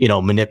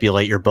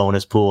 manipulate your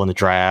bonus pool in the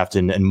draft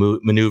and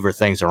maneuver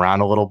things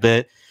around a little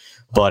bit.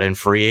 But in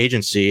free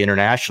agency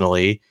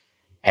internationally,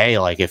 hey,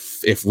 like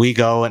if we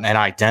go and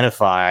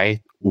identify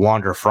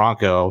Wander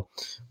Franco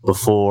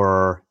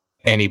before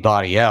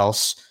anybody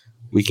else,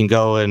 we can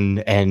go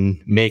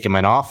and make him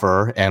an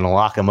offer and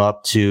lock him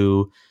up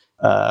to,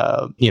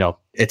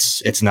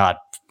 it's not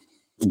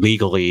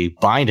legally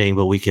binding,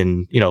 but we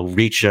can,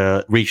 reach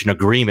an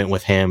agreement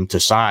with him to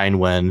sign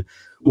when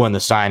the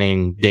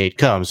signing date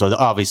comes. So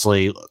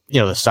obviously,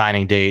 the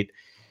signing date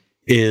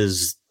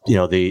is,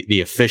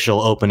 the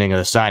official opening of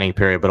the signing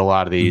period, but a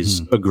lot of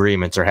these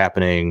agreements are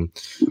happening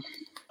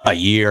a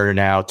year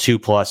now,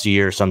 2+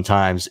 years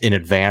sometimes in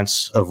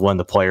advance of when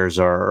the players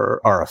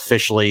are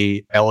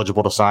officially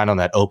eligible to sign on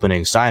that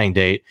opening signing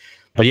date.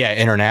 But yeah,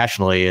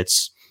 internationally,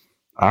 it's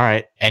all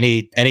right.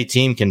 Any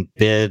team can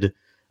bid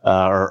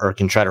or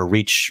can try to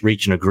reach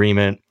an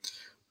agreement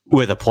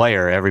with a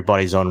player.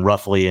 Everybody's on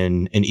roughly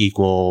an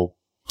equal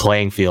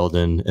playing field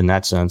in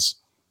that sense.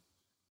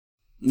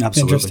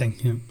 Absolutely. Interesting.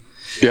 Yeah.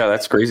 Yeah,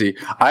 that's crazy.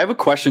 I have a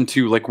question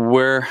too, like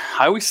where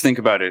I always think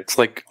about it. It's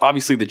like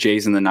obviously the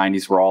Jays in the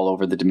 90s were all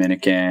over the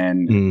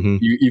Dominican. Mm-hmm.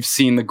 You've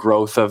seen the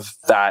growth of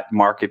that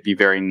market be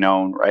very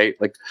known, right?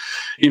 Like,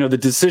 the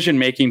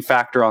decision-making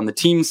factor on the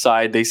team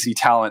side, they see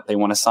talent, they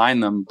want to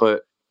sign them.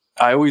 But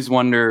I always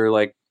wonder,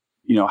 like,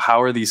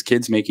 how are these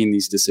kids making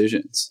these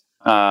decisions?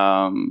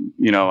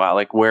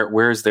 Like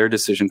where is their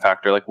decision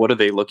factor? Like, what are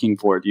they looking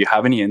for? Do you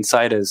have any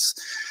insight as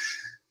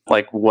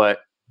like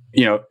what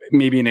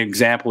maybe an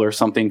example or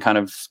something, kind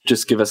of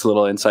just give us a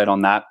little insight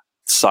on that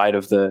side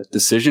of the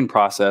decision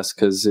process,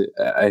 because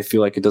I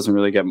feel like it doesn't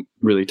really get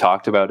really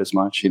talked about as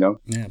much. Yeah,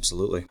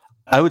 absolutely.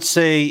 I would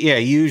say,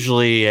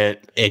 usually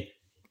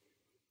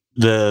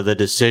the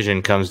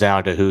decision comes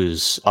down to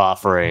who's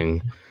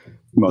offering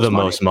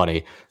most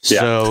money.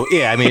 So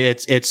I mean,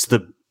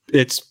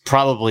 it's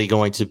probably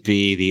going to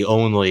be the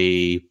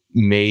only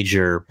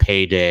major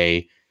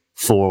payday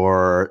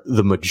for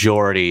the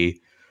majority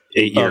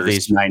 8 years, of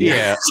these 9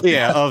 years.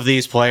 of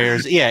these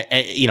players.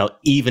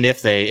 Even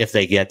if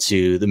they get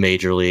to the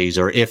major leagues,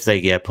 or if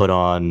they get put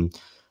on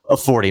a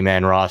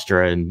 40-man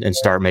roster and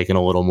start making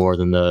a little more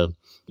than the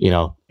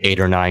 $8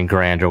 or $9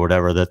 grand or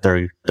whatever that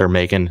they're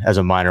making as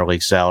a minor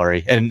league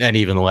salary, and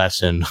even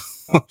less in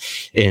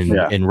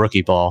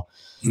rookie ball.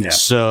 Yeah.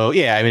 So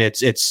I mean,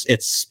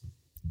 it's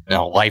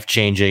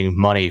life-changing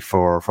money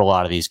for a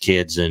lot of these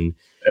kids and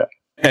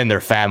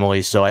their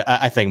families. So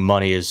I think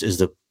money is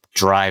the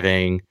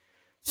driving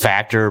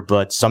factor.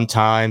 But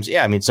sometimes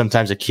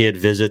a kid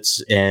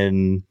visits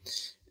an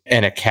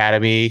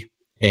academy,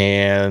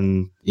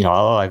 and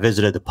I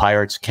visited the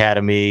Pirates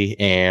Academy,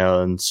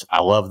 and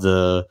I love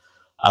the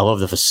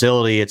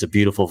facility. It's a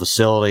beautiful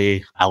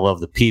facility. I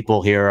love the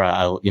people here.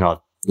 I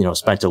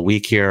spent a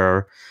week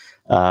here,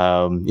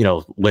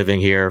 living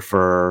here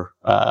for,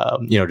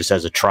 just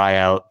as a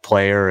tryout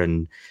player,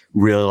 and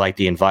really like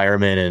the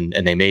environment.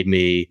 And they made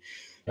me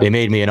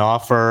an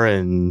offer,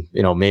 and,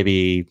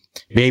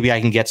 maybe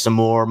I can get some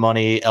more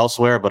money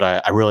elsewhere, but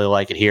I really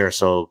like it here.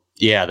 So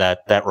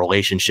that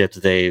relationship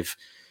that they've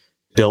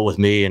built with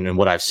me and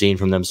what I've seen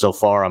from them so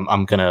far,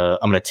 I'm going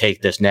to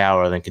take this now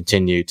rather than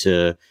continue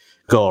to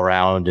go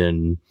around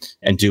and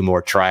do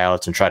more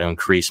tryouts and try to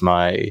increase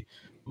my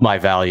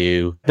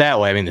value that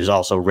way. I mean, there's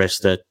also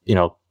risks that,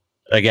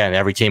 again,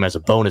 every team has a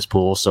bonus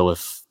pool. So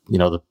if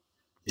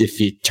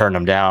you turn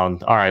them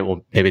down, all right,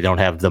 well, maybe they don't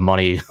have the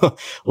money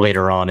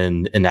later on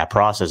in that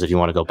process if you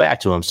want to go back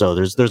to them. So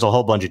there's a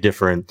whole bunch of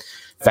different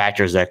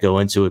factors that go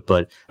into it.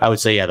 But I would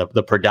say,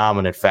 the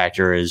predominant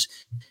factor is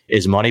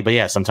money.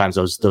 But sometimes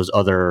those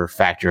other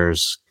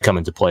factors come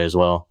into play as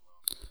well.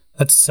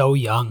 That's so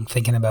young,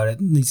 thinking about it.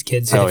 These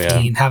kids,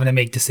 15, having to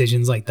make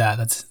decisions like that.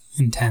 That's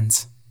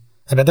intense.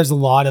 I bet there's a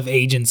lot of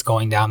agents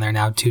going down there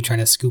now, too, trying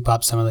to scoop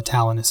up some of the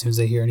talent as soon as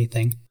they hear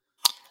anything.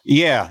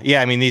 Yeah.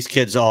 I mean, these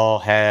kids all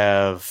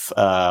have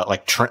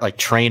like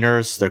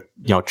trainers. They're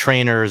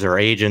trainers or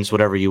agents,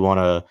 whatever you want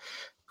to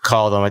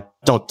call them. I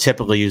don't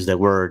typically use the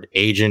word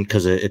agent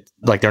because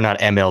they're not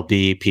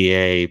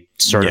MLB PA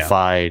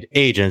certified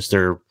agents.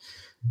 They're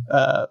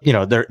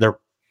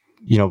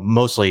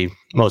mostly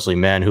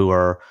men who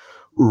are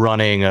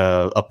running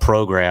a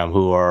program,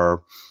 who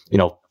are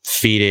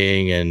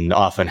feeding and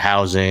often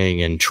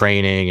housing and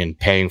training and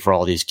paying for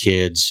all these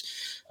kids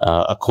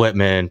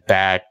equipment,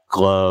 bat,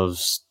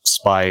 gloves,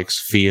 spikes,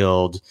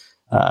 field,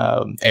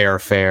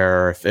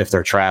 airfare if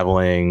they're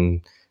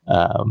traveling,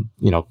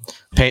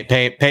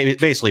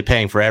 basically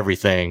paying for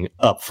everything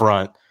up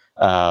front,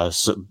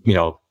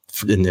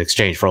 in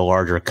exchange for a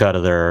larger cut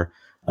of their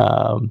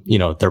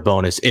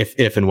bonus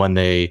if and when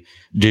they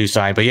do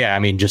sign. But I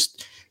mean,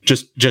 just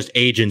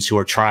agents who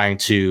are trying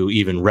to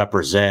even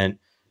represent,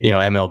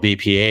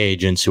 MLBPA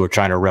agents who are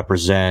trying to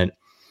represent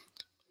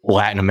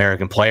Latin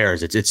American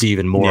players. It's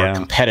even more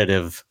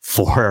competitive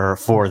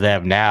for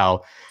them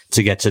now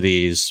to get to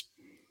these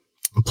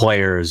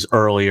players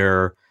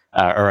earlier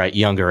or at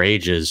younger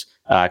ages,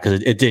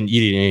 because you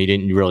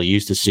didn't really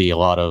used to see a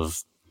lot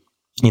of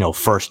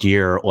first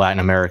year Latin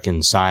American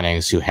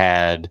signings who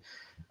had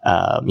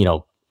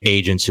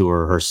agents who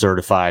are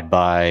certified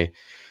by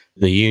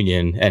the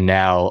union. And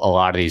now a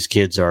lot of these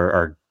kids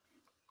are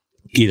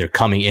either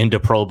coming into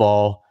pro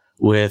ball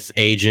with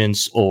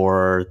agents,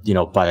 or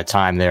by the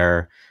time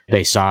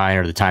they sign,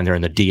 or the time they're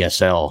in the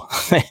DSL,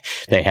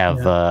 they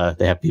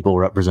have people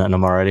representing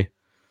them already.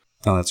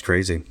 Oh, that's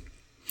crazy.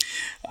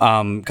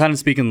 Kind of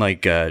speaking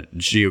like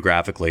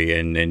geographically,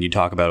 and you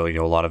talk about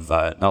a lot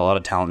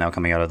of talent now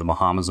coming out of the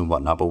Bahamas and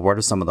whatnot. But what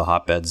are some of the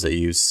hotbeds that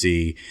you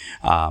see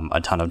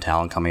a ton of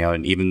talent coming out,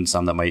 and even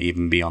some that might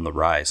even be on the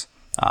rise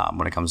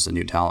when it comes to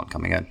new talent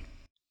coming in?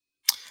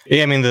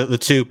 Yeah, I mean, the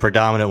two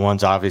predominant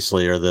ones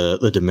obviously are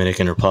the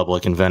Dominican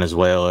Republic and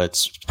Venezuela.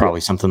 It's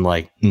probably something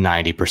like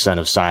 90%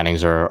 of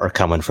signings are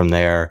coming from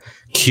there.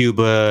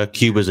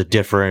 Cuba's a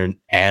different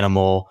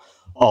animal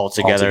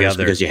altogether. Just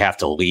because you have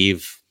to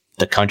leave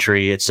the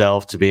country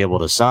itself to be able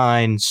to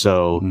sign.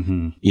 So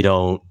you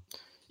don't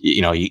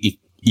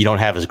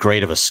have as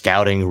great of a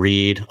scouting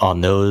read on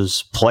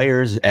those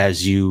players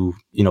as you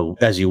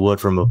would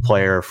from a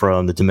player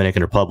from the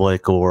Dominican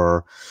Republic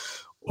or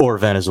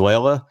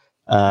Venezuela.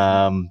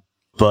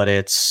 But I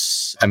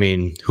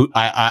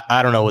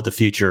don't know what the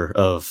future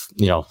of,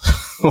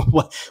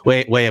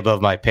 way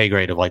above my pay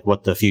grade of like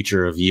what the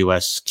future of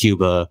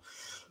US-Cuba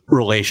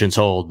relations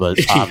hold. But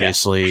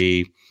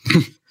obviously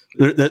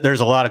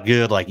there's a lot of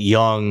good, like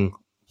young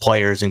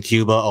players in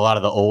Cuba. A lot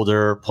of the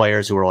older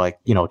players who are like,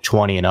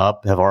 20 and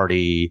up have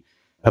already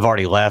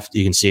left.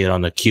 You can see it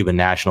on the Cuban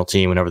national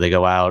team whenever they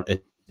go out.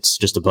 It's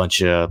just a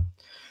bunch of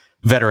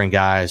veteran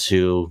guys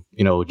who,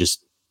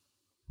 just,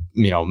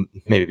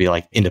 maybe be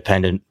like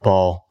independent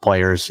ball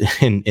players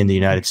in the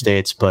United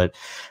States. But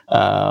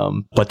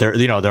there,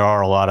 there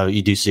are a lot of,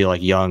 you do see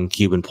like young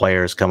Cuban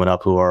players coming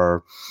up who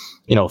are,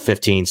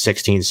 15,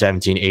 16,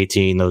 17,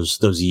 18,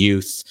 those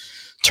youth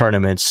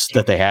tournaments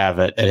that they have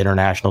at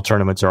international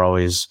tournaments are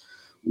always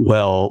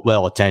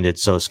well attended.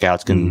 So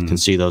scouts can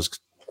see those,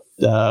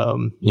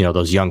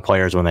 those young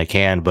players when they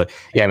can. But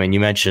yeah, I mean, you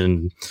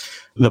mentioned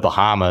the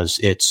Bahamas.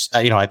 It's,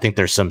 I think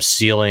there's some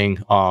ceiling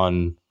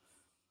on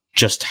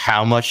just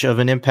how much of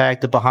an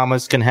impact the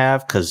Bahamas can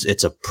have, because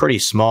it's a pretty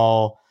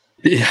small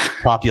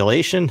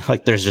population.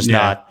 Like there's just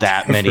not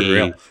that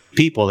many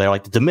people there.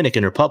 Like the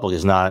Dominican Republic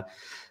is not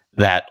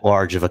that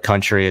large of a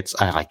country. It's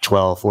like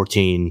 12,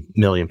 14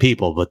 million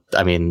people. But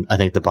I mean, I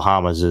think the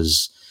Bahamas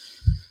is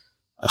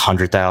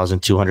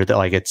 100,000, 200,000.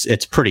 Like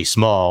it's pretty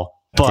small.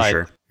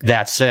 But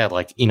that said,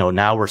 like,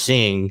 now we're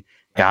seeing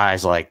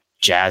guys like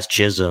Jazz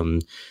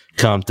Chisholm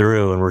come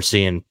through, and we're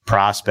seeing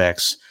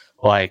prospects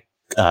like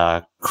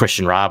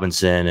Christian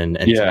Robinson and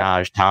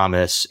Tanaj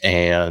Thomas,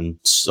 and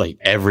like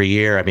every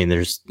year, I mean,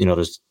 there's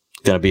going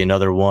to be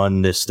another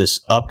one this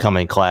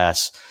upcoming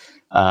class.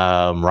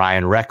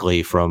 Ryan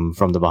Reckley from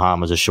the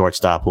Bahamas, a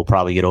shortstop, will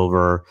probably get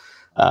over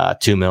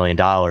 $2 million.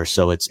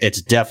 So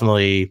it's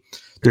definitely,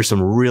 there's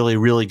some really,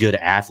 really good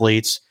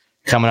athletes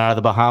coming out of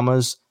the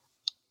Bahamas.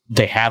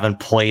 They haven't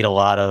played a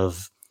lot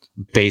of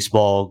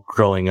baseball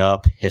growing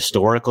up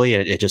historically.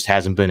 It just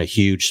hasn't been a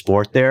huge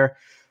sport there.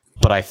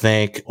 But I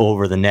think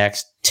over the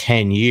next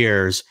 10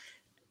 years,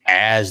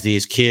 as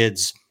these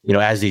kids,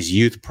 as these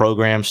youth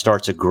programs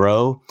start to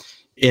grow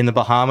in the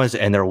Bahamas,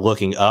 and they're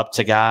looking up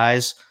to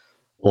guys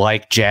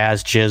like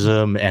Jazz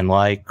Chisholm and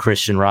like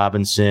Christian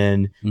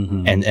Robinson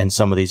and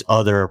some of these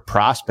other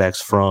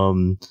prospects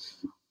from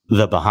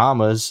the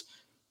Bahamas,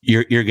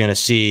 you're going to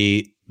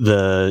see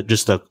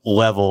the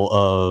level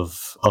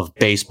of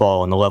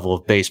baseball and the level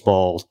of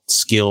baseball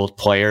skilled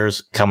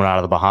players coming out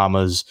of the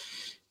Bahamas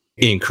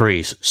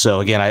increase.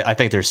 So again, I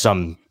think there's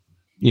some,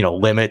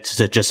 limit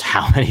to just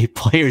how many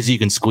players you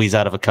can squeeze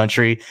out of a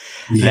country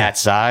that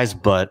size.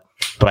 But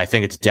I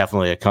think it's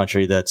definitely a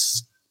country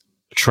that's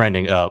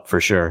trending up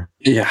for sure.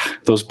 Yeah,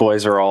 those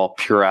boys are all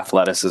pure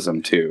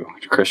athleticism too.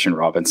 Christian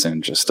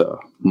Robinson, just a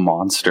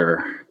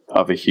monster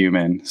of a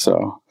human.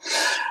 So,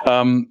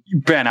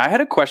 Ben, I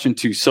had a question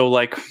too. So,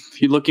 like,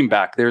 looking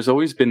back, there's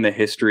always been the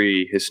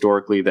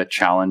historically, the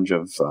challenge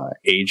of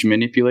age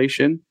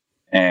manipulation.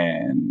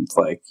 And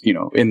like,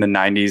 in the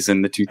 90s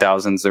and the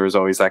 2000s, there was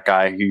always that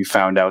guy who you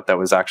found out that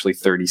was actually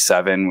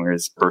 37, where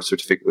his birth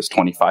certificate was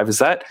 25. Is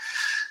that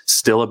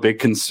still a big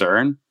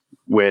concern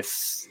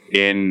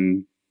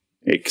within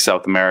like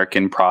South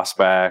American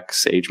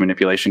prospects, age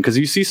manipulation? Because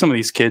you see some of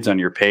these kids on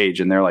your page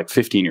and they're like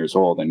 15 years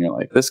old, and you're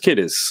like, this kid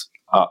is,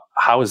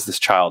 how is this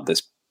child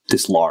this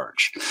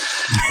large?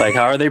 Like,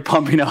 how are they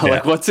pumping out?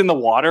 Like, what's in the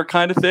water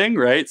kind of thing,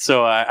 right?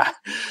 So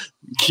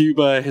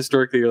Cuba,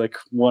 historically, you're like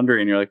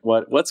wondering, you're like,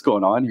 what's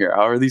going on here?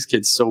 How are these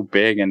kids so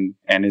big? And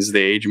is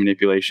the age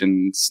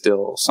manipulation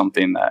still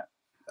something that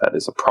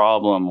is a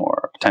problem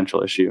or a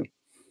potential issue?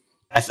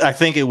 I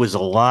think it was a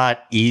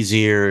lot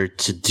easier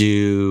to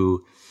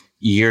do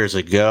years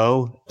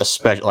ago,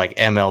 especially like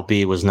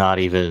MLB was not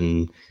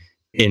even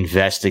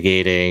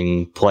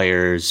investigating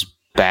players'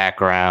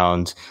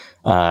 background,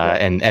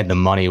 and the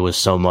money was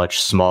so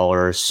much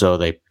smaller, so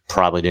they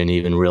probably didn't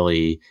even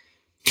really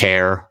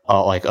care.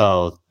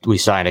 We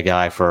signed a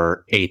guy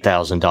for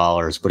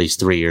 $8,000, but he's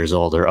 3 years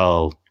older.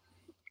 Oh,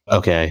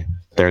 okay,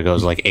 there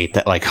goes like eight.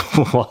 Like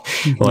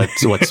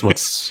what's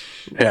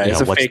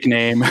it's a fake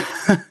name.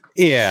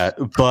 Yeah,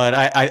 but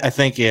I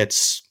think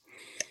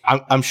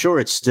I'm sure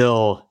it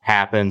still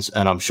happens,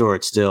 and I'm sure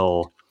it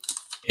still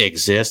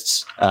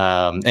exists.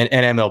 And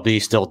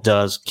MLB still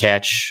does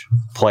catch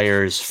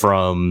players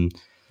from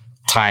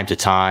time to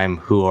time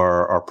who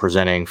are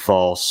presenting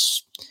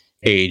false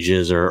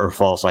ages or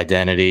false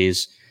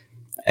identities.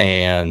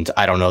 And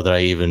I don't know that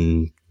I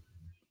even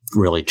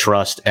really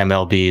trust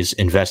MLB's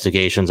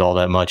investigations all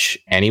that much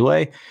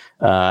anyway.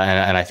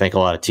 And I think a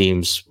lot of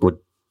teams would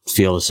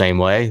feel the same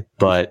way.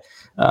 But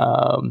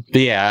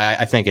yeah,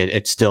 I think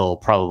it still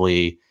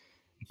probably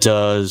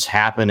does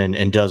happen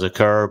and does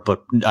occur,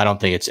 but I don't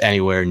think it's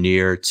anywhere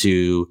near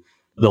to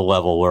the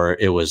level where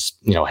it was,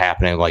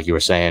 happening, like you were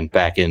saying,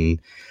 back in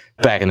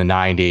the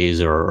 90s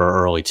or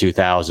early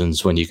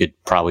 2000s, when you could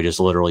probably just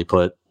literally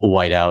put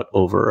white out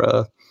over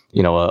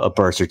a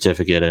birth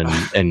certificate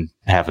and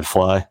have it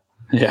fly.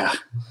 Yeah.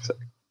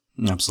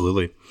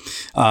 Absolutely.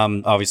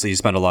 Obviously, you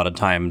spend a lot of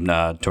time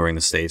touring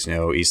the States,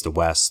 east to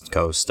west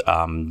coast.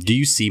 Do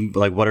you see,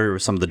 like, what are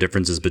some of the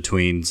differences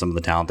between some of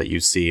the talent that you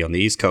see on the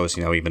East Coast,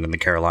 even in the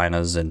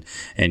Carolinas and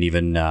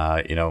even,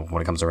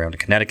 when it comes around to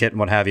Connecticut and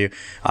what have you,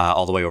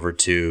 all the way over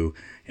to,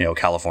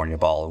 California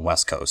ball and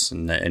West Coast,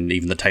 and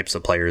even the types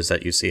of players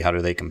that you see? How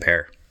do they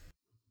compare?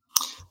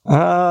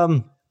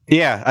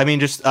 Yeah, I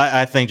mean,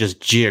 I think just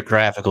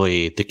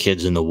geographically, the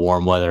kids in the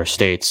warm weather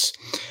states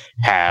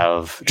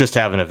have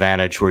an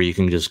advantage where you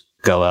can just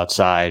go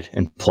outside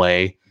and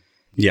play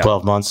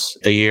 12 months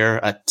a year.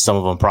 Some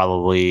of them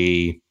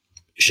probably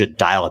should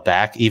dial it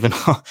back even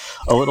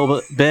a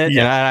little bit.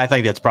 And I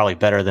think that's probably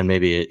better than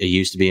maybe it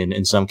used to be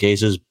in some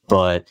cases.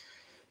 But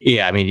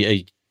yeah, I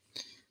mean,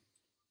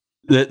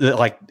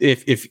 like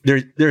if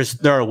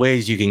there are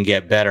ways you can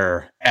get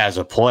better as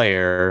a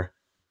player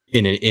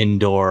in an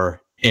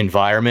indoor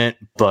environment,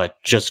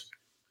 but just,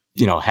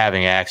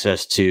 having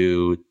access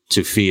to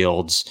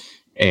fields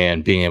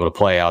and being able to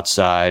play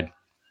outside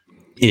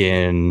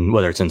in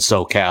whether it's in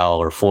SoCal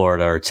or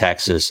Florida or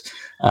Texas,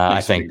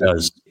 I think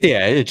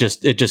it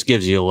just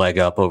gives you a leg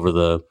up over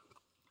the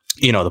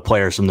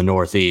players from the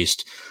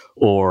Northeast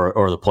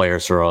or the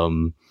players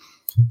from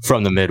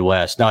the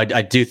Midwest. Now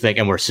I do think,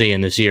 and we're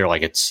seeing this year,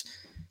 like it's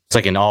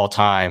like an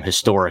all-time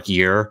historic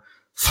year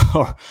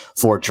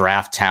for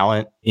draft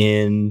talent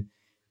in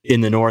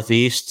the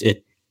Northeast.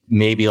 It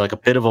may be like a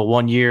bit of a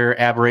 1 year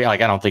aberration.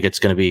 Like I don't think it's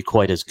going to be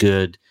quite as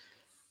good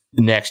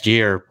next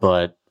year,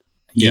 but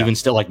even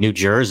still, like New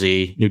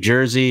Jersey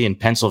and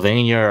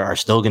Pennsylvania are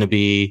still going to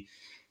be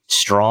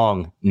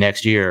strong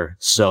next year.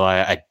 So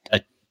I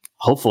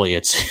hopefully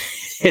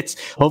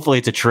it's hopefully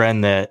it's a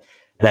trend that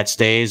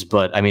stays.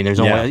 But I mean, there's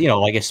only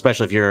like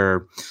especially if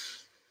you're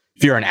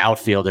an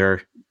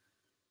outfielder,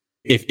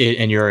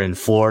 and you're in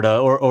Florida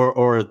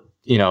or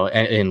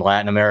in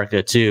Latin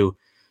America too,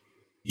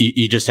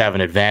 you just have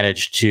an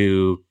advantage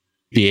to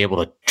be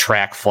able to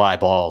track fly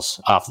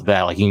balls off the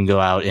bat. Like you can go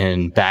out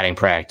in batting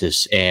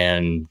practice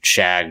and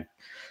shag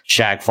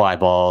fly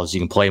balls. You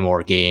can play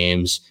more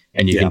games,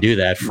 and you can do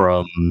that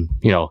from,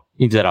 you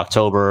can do that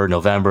October,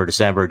 November,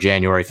 December,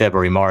 January,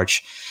 February,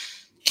 March.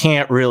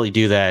 Can't really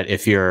do that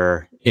if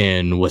you're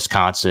in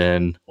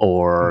Wisconsin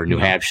or New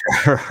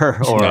Hampshire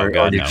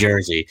or New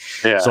Jersey.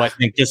 Yeah. So I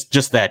think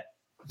just that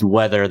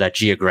weather, that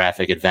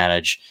geographic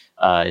advantage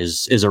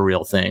is a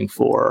real thing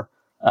for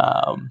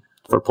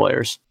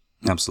players.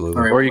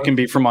 Absolutely. Or you can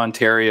be from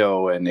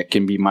Ontario and it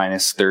can be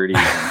minus 30.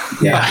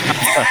 You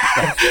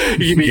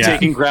can be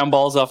taking ground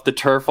balls off the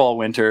turf all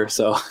winter.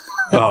 So.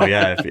 Oh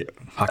yeah, if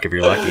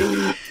you're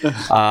lucky.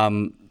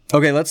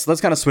 Okay, let's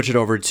kind of switch it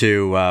over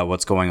to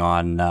what's going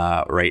on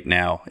right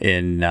now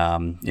in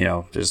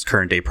just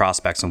current day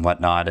prospects and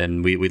whatnot,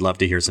 and we'd love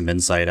to hear some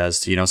insight as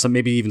to some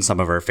maybe even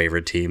some of our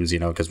favorite teams,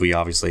 because we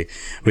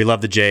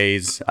love the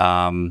Jays.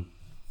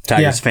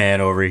 Tigers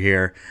fan over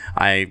here.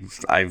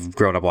 I've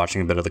grown up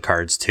watching a bit of the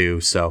Cards too,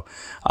 so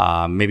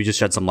maybe just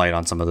shed some light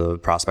on some of the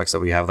prospects that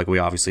we have. Like we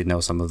obviously know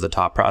some of the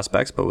top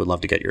prospects, but we'd love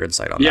to get your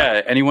insight on that.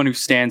 Yeah, anyone who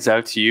stands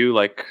out to you,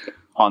 like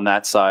on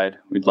that side,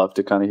 we'd love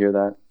to kind of hear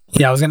that.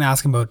 Yeah, I was going to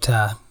ask about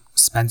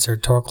Spencer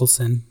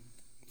Torkelson,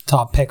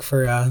 top pick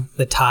for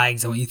the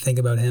Tigers, and what you think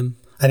about him.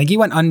 I think he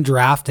went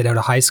undrafted out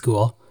of high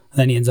school, and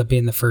then he ends up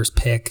being the first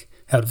pick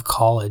out of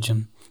college.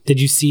 And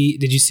did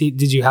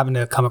you happen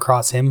to come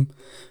across him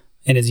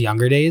in his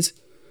younger days?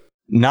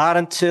 Not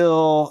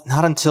until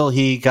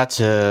he got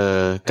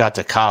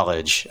to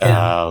college.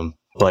 Yeah.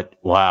 But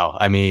wow,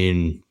 I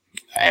mean,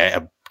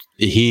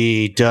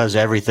 he does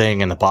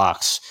everything in the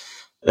box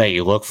that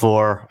you look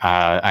for.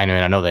 I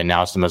know they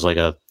announced him as like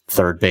a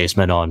third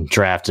baseman on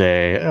draft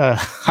day.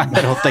 I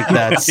don't think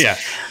that's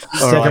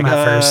Stick him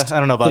at first. I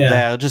don't know about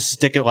that. I'll just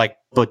stick it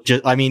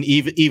I mean,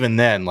 even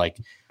then, like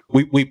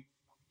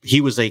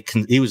he was a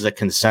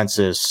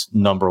consensus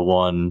number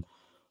one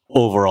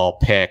overall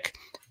pick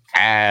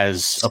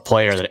as a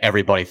player that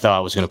everybody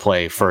thought was going to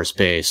play first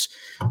base,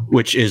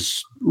 which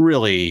is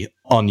really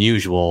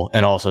unusual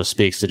and also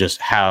speaks to just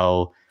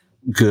how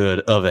good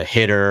of a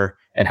hitter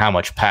and how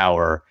much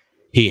power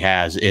he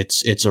has.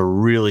 It's a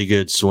really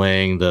good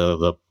swing.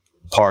 The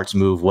parts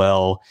move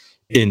well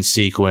in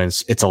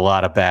sequence. It's a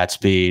lot of bat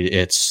speed.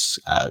 It's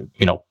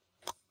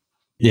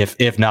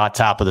if not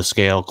top of the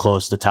scale,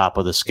 close to top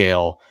of the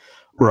scale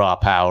raw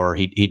power.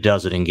 He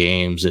does it in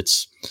games.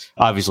 It's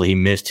obviously he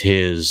missed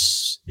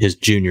his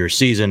junior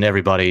season.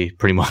 Everybody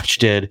pretty much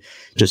did,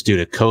 just due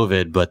to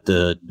COVID. But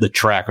the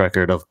track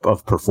record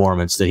of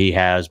performance that he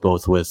has,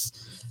 both with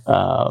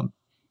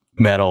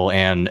metal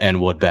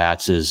and wood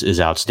bats, is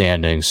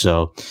outstanding.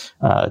 So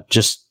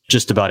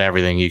just about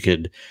everything you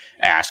could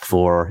ask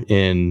for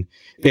in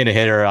a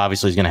hitter.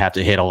 Obviously, he's going to have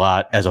to hit a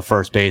lot as a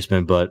first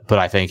baseman, but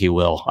I think he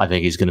will. I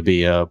think he's going to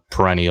be a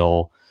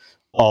perennial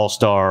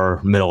all-star,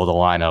 middle of the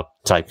lineup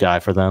type guy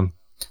for them.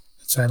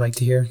 That's what I'd like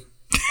to hear.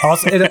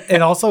 Also,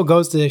 it also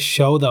goes to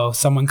show, though,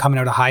 someone coming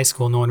out of high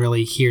school no one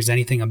really hears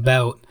anything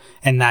about,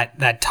 and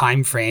that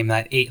time frame,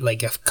 that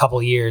a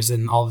couple years,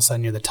 and all of a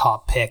sudden you're the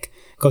top pick.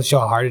 It goes to show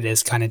how hard it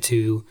is kind of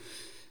to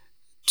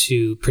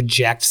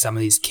project some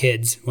of these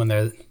kids when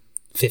they're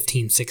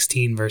 15,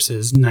 16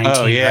 versus 19.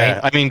 Oh, yeah.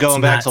 Right? I mean,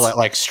 going back to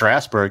like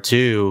Strasburg,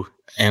 too,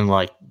 and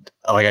like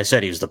I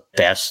said, he was the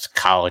best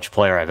college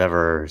player I've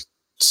ever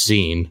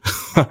seen,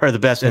 or the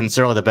best, and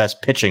certainly the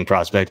best pitching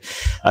prospect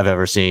I've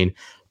ever seen,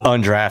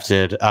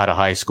 undrafted out of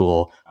high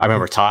school. I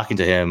remember talking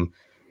to him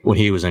when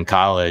he was in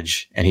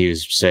college, and he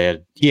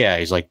said,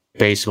 he's like,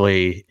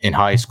 basically in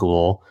high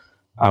school,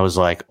 I was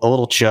like a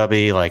little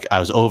chubby, like I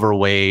was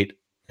overweight.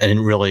 I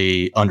didn't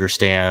really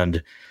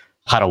understand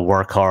how to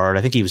work hard.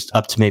 I think he was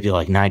up to maybe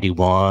like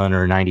 91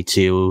 or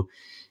 92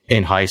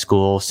 in high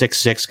school.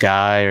 6'6"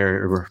 guy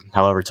or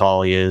however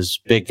tall he is,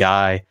 big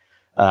guy.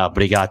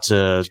 But he got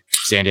to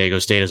San Diego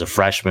State as a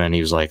freshman.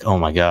 He was like, oh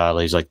my God,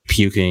 he's like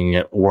puking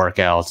at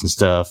workouts and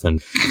stuff.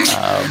 And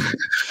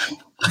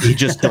he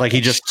just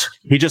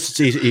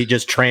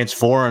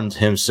transformed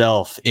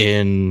himself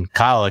in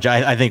college.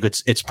 I think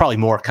it's probably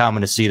more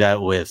common to see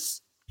that with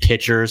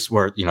pitchers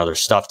where, their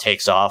stuff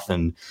takes off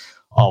and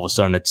all of a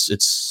sudden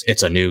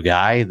it's a new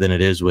guy than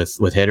it is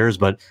with hitters.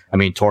 But I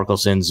mean,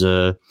 Torkelson's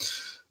a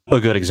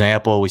good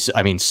example.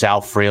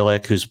 Sal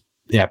Frelick, who's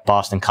at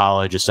Boston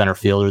College, a center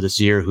fielder this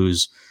year,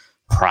 who's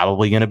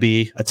probably going to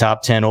be a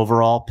top 10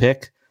 overall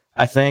pick,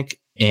 I think.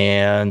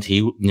 And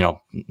he,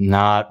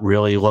 not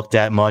really looked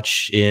at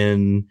much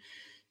in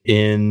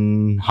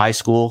high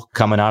school,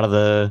 coming out of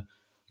the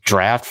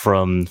draft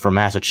from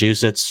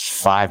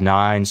Massachusetts,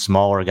 5'9",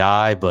 smaller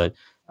guy, but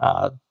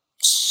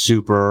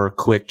super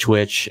quick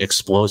twitch,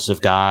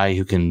 explosive guy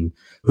who can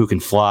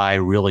fly,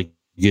 really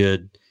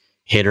good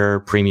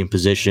hitter, premium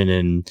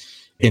position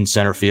in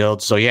center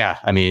field. So yeah,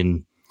 I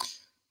mean,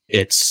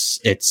 it's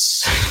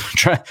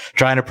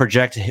trying to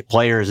project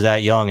players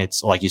that young.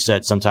 It's like you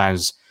said,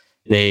 sometimes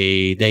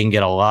they can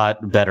get a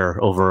lot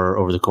better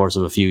over the course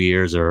of a few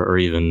years or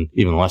even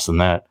less than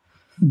that.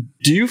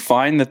 Do you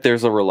find that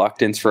there's a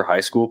reluctance for high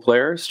school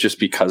players just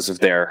because of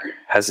their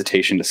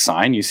hesitation to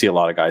sign? You see a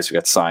lot of guys who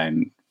get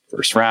signed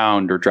first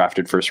round or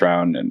drafted first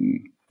round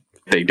and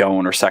they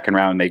don't, or second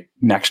round,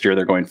 next year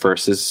they're going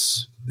first.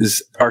 Is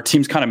our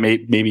teams kind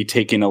of maybe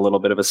taking a little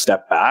bit of a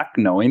step back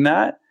knowing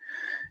that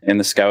in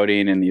the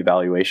scouting and the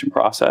evaluation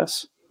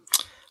process?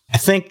 I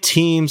think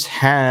teams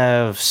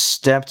have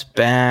stepped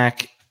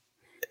back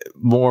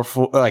more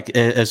for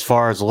as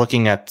far as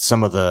looking at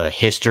some of the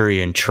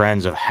history and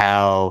trends of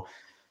how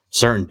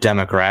certain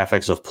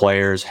demographics of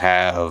players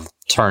have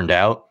turned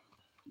out.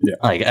 Yeah.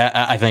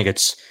 I think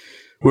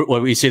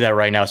we see that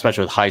right now,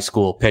 especially with high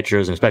school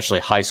pitchers and especially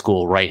high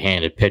school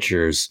right-handed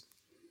pitchers.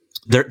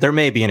 There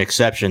may be an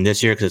exception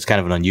this year because it's kind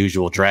of an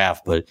unusual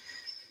draft, but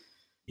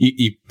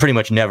you pretty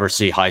much never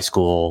see high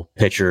school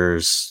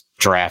pitchers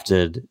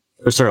drafted,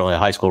 or certainly a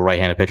high school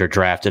right-handed pitcher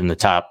drafted in the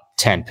top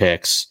 10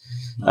 picks.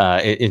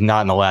 Not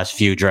in the last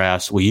few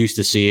drafts. We used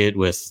to see it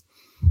with,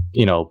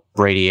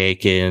 Brady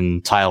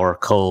Aiken, Tyler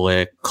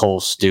Kolek, Cole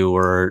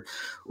Stewart,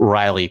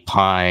 Riley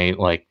Pine.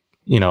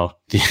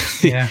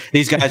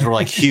 These guys were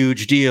like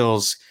huge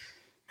deals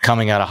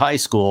coming out of high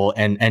school,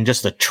 and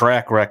just the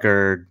track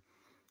record,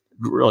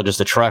 really just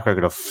the track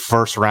record of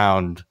first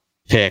round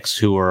picks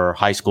who were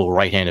high school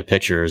right-handed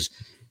pitchers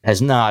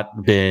has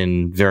not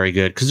been very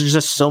good because there's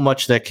just so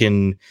much that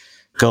can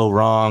go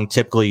wrong.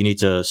 Typically, you need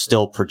to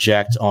still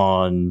project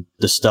on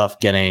the stuff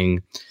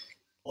getting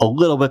a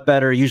little bit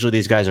better. Usually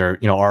these guys are,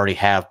 already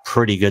have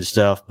pretty good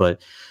stuff,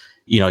 but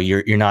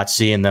you're not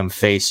seeing them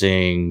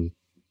facing,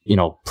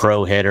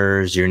 pro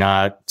hitters. You're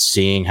not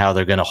seeing how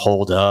they're going to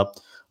hold up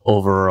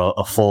over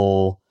a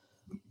full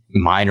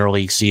minor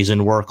league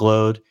season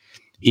workload.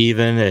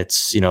 Even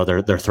it's,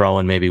 they're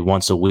throwing maybe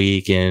once a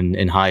week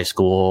in high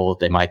school.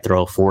 They might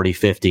throw 40,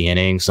 50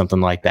 innings, something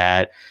like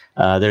that.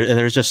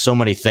 There's just so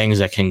many things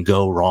that can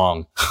go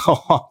wrong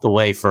along the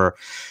way for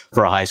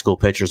a high school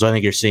pitcher. So I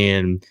think you're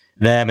seeing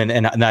them,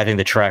 and I think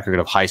the track record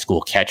of high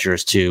school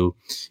catchers too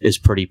is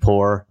pretty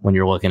poor when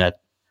you're looking at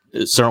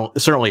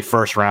certainly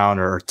first round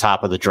or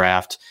top of the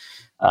draft,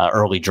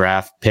 early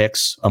draft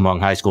picks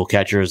among high school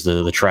catchers.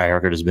 The track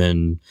record has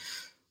been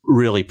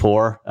really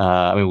poor.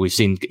 We've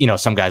seen,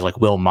 some guys like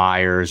Will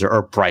Myers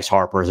or Bryce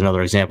Harper is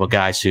another example,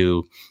 guys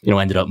who,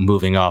 ended up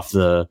moving off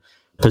the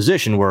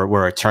position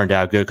where it turned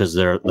out good because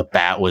the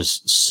bat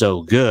was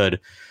so good.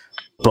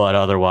 But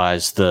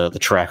otherwise, the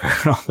track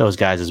record on those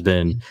guys has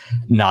been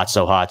not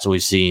so hot. So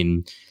we've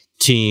seen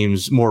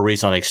teams more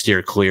recently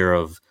steer clear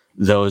of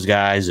those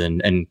guys,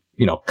 and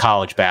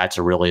college bats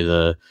are really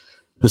the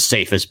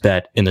safest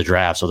bet in the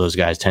draft. So those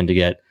guys tend to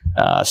get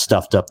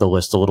stuffed up the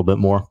list a little bit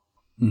more.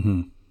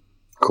 Mm-hmm.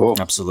 Cool.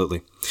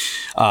 Absolutely.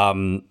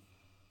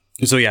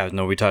 So yeah,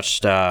 no, we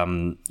touched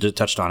on,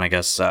 I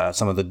guess,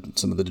 some of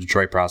the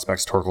Detroit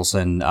prospects.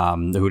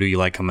 Torkelson. Who do you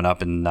like coming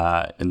up in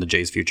the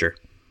Jays' future?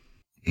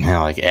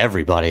 Like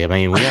everybody. I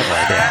mean, we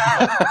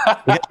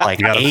have like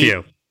we got a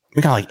few.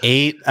 We got like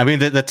 8. I mean,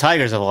 the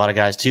Tigers have a lot of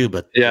guys too,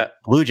 but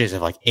Blue Jays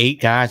have like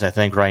 8 guys, I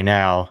think, right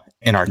now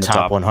in our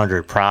top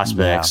 100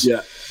 prospects.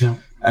 Yeah.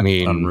 I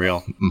mean,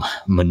 unreal.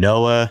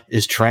 Manoah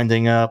is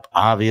trending up,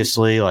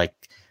 obviously.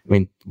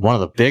 One of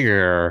the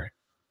bigger,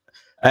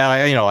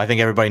 I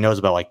think everybody knows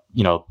about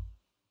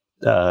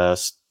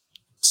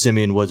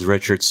Simeon Woods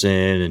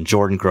Richardson and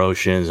Jordan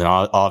Groshans and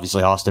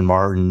obviously Austin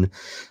Martin,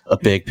 a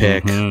big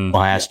pick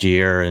last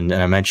year. And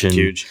I mentioned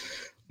huge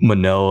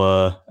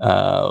Manoah,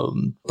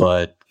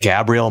 but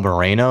Gabriel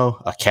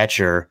Moreno, a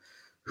catcher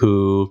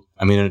who,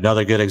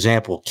 another good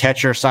example,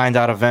 catcher signed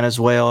out of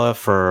Venezuela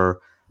for,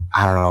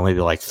 I don't know,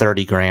 maybe like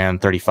 30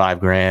 grand, 35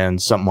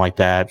 grand, something like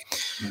that.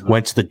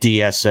 Went to the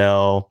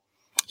DSL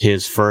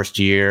his first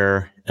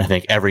year. I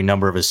think every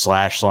number of his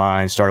slash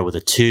line started with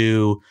a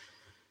 2.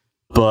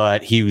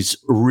 but he was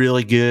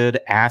really good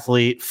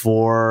athlete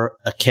for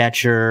a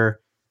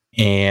catcher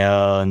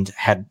and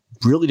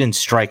really didn't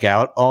strike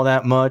out all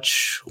that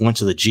much. Went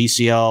to the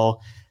GCL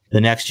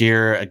the next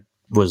year,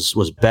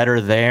 was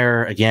better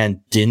there.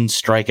 Again, didn't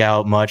strike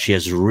out much. He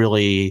has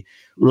really,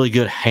 really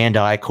good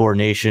hand-eye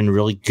coordination,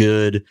 really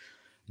good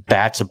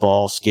bat to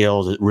ball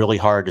skills. It's really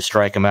hard to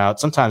strike him out,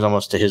 sometimes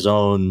almost to his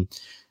own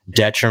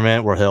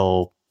detriment, where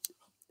he'll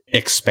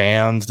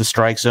expand the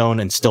strike zone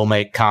and still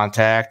make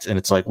contact. And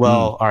it's like,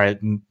 well, all right,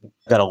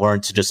 got to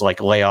learn to just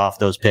like lay off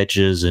those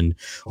pitches and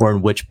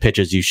learn which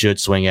pitches you should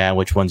swing at,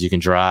 which ones you can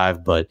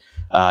drive. But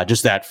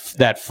just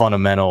that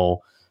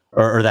fundamental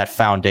or that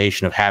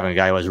foundation of having a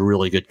guy who has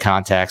really good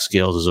contact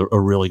skills is a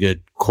really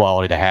good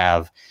quality to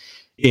have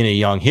in a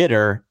young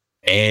hitter.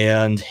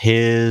 And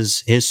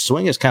his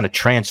swing has kind of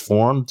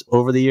transformed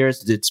over the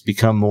years. It's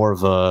become more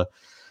of a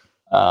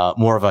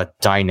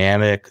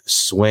dynamic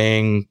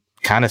swing,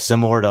 kind of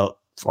similar to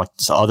like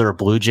other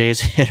Blue Jays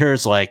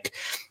hitters, like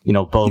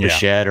Bo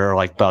Bichette or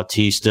like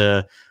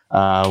Bautista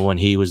when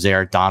he was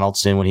there,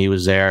 Donaldson when he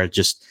was there.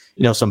 Just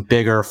some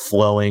bigger,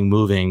 flowing,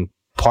 moving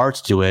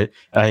parts to it.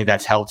 And I think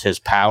that's helped his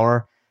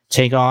power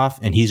take off,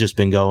 and he's just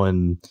been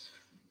going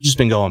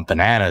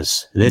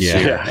bananas this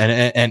year.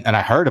 And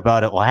I heard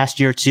about it last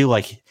year too.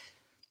 Like,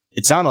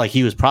 it sounded like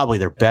he was probably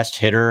their best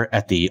hitter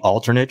at the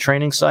alternate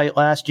training site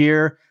last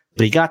year,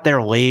 but he got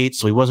there late,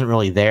 so he wasn't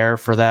really there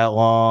for that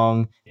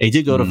long. He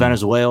did go to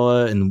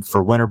Venezuela and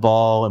for winter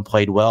ball and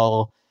played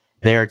well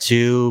there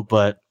too.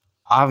 But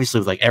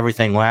obviously with like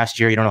everything last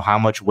year, you don't know how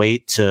much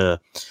weight to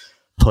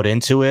put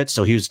into it.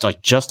 So he was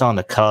like just on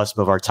the cusp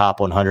of our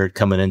top 100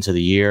 coming into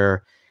the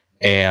year,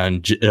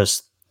 and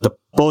just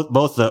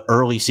both the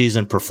early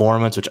season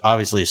performance, which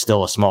obviously is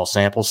still a small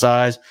sample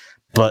size,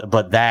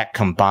 but that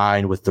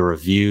combined with the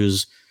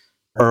reviews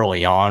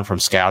early on from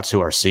scouts who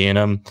are seeing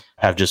him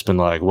have just been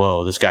like,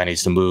 whoa, this guy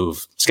needs to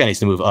move. This guy needs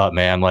to move up,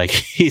 man. Like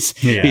he's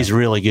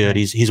really good.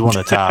 He's one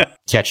of the top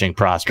catching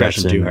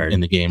prospects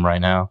in the game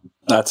right now.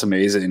 That's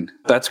amazing.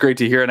 That's great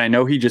to hear. And I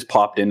know he just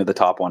popped into the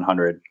top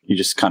 100. He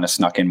just kind of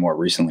snuck in more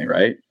recently,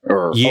 right?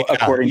 Or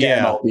according to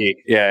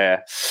MLB.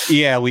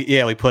 Yeah,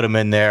 we put him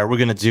in there. We're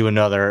going to do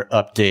another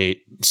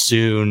update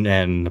soon,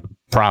 and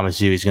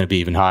promise you he's going to be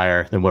even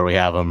higher than where we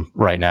have him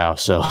right now.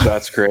 So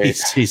that's great.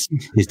 he's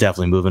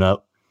definitely moving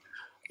up.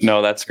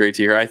 No, that's great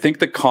to hear. I think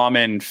the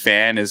common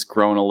fan has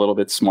grown a little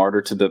bit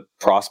smarter to the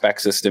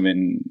prospect system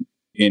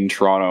in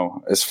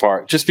Toronto,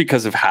 just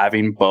because of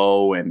having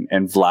Bo and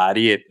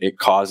Vladdy. It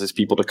causes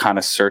people to kind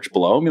of search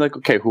below and be like,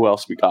 okay, who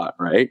else we got,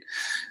 right?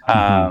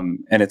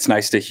 And it's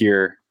nice to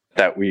hear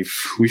that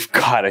we've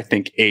got, I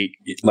think, 8,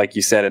 like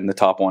you said, in the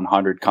top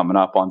 100 coming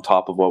up on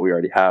top of what we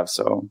already have.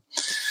 So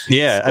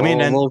yeah, I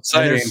mean, and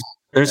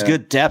there's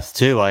good depth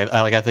too.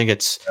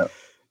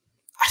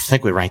 I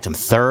think we ranked him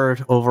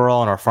 3rd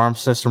overall in our farm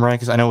system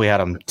rankings. I know we had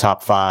him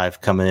top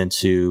 5 coming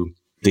into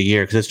the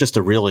year because it's just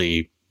I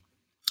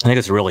think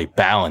it's a really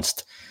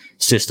balanced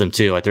system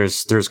too. Like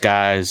there's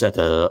guys at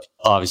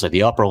obviously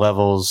the upper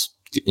levels,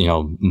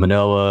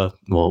 Manoah.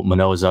 Well,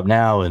 Manoah's up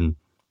now, and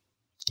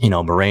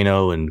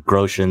Moreno and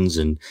Groshans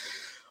and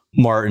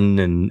Martin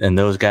and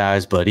those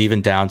guys. But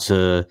even down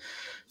to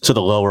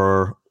the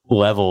lower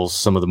levels,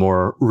 some of the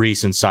more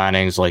recent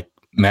signings like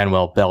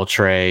Manuel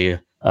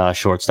Beltre,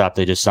 shortstop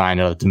they just signed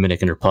out of the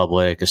Dominican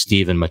Republic, a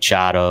Steven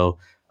Machado,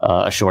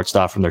 a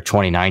shortstop from their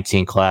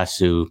 2019 class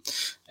who,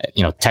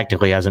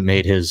 technically hasn't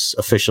made his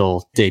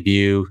official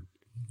debut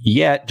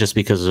yet just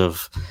because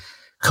of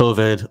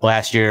COVID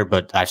last year,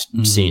 but I've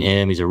seen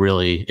him. He's a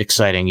really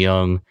exciting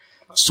young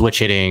switch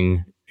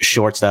hitting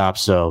shortstop.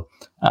 So,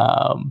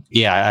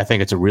 I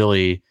think it's a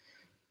really,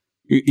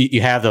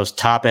 you have those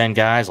top end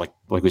guys, like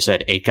we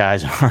said, 8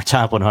 guys are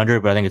top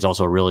 100, but I think it's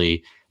also a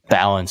really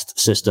balanced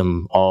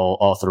system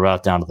all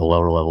throughout down to the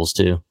lower levels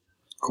too.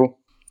 Cool.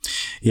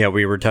 Yeah,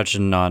 we were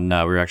touching on,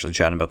 we were actually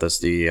chatting about this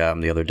the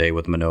other day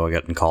with Manoah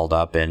getting called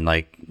up, and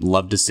like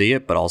love to see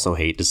it, but also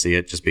hate to see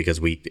it just because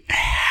we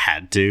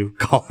had to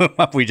call him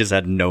up. We just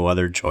had no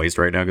other choice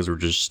right now because we're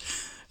just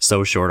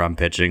so short on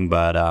pitching.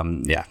 But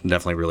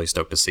definitely really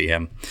stoked to see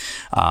him.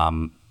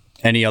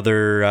 Any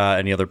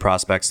other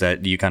prospects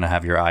that you kind of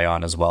have your eye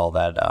on as well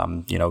that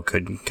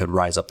could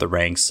rise up the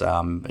ranks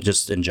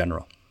just in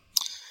general?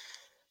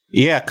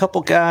 Yeah, a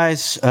couple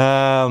guys.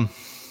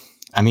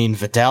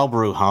 Vidal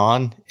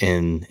Brujan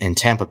in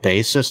Tampa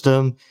Bay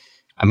system.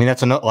 I mean,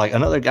 that's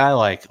another guy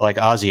like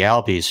Ozzy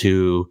Albies,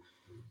 who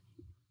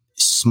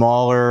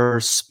smaller,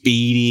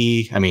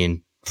 speedy.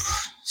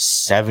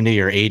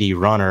 70 or 80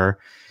 runner.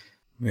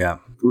 Yeah,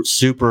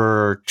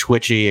 super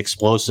twitchy,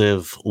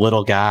 explosive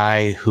little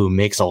guy who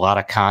makes a lot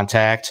of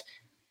contact.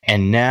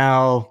 And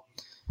now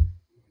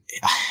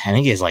I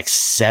think he has like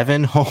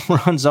 7 home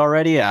runs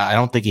already. I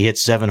don't think he hit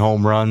 7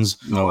 home runs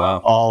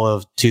all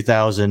of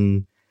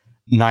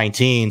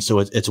 2019. So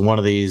it's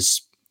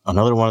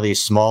another one of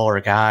these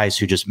smaller guys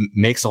who just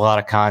makes a lot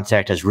of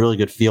contact, has really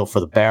good feel for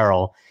the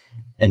barrel.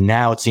 And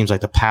now it seems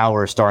like the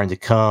power is starting to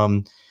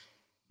come.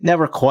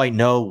 Never quite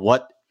know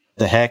what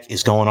the heck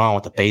is going on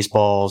with the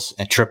baseballs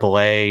and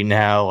AAA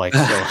now? Like,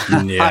 so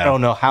I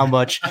don't know how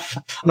much.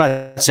 I'm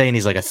not saying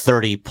he's like a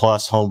 30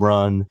 plus home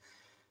run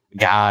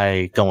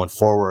guy going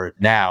forward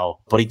now,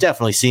 but he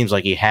definitely seems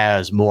like he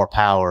has more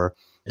power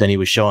than he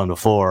was showing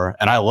before.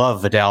 And I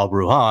love Vidal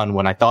Brujan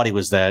when I thought he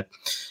was that,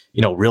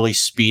 really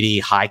speedy,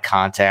 high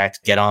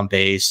contact, get on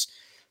base,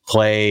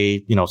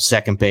 play,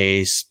 second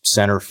base,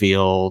 center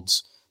field,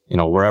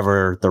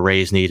 wherever the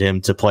Rays need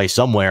him to play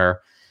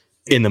somewhere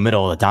in the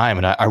middle of the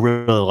diamond. I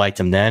really liked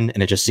him then,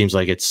 and it just seems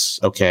like it's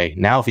okay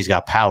now. If he's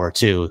got power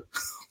too,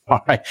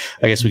 all right,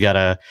 I guess we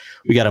gotta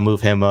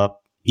move him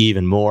up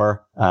even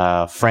more.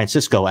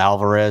 Francisco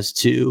Alvarez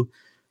too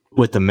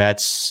with the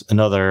Mets,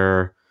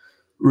 another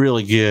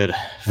really good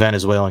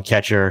Venezuelan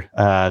catcher,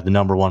 the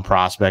number one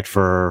prospect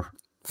for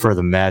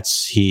the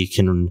Mets. He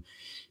can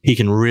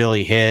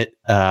really hit.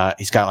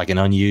 He's got like an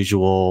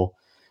unusual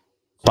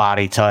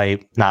body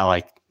type, not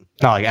like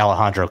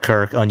Alejandro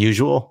Kirk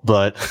unusual,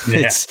 but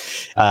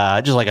it's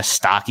just like a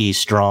stocky,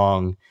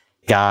 strong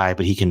guy,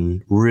 but he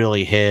can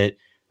really hit.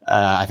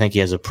 I think he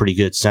has a pretty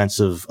good sense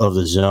of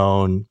the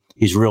zone.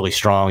 He's really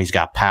strong. He's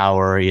got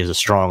power. He has a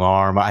strong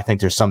arm. I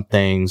think there's some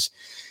things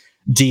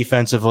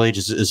defensively,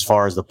 just as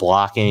far as the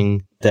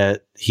blocking,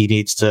 that he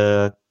needs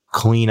to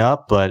clean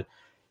up, but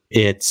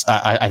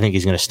I think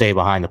he's going to stay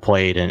behind the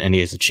plate, and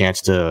he has a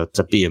chance to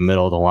be a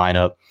middle of the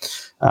lineup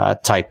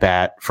type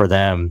bat for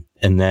them.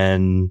 And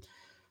then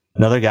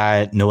another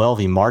guy,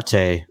 Noelvi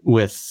Marte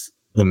with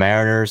the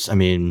Mariners. I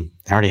mean,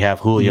 they already have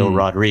Julio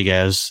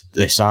Rodriguez.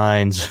 They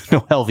signed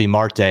Noelvi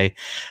Marte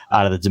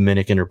out of the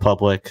Dominican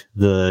Republic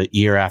the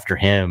year after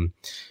him.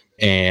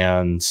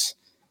 And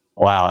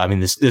wow, I mean,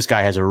 this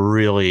guy has a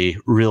really,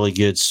 really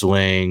good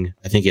swing.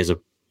 I think he has a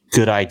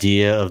good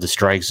idea of the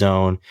strike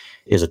zone.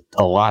 He has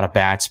a lot of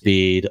bat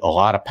speed, a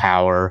lot of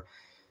power.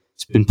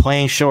 He's been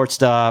playing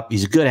shortstop.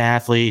 He's a good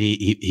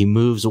athlete. He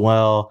moves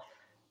well.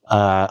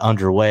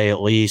 Underway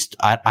at least.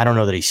 I don't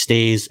know that he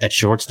stays at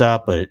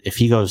shortstop, but if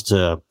he goes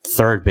to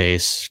third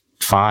base,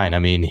 fine. I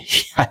mean,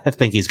 I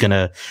think he's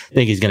gonna hit. I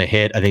think he's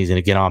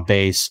gonna get on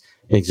base.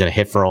 I think he's gonna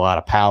hit for a lot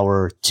of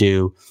power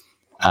too.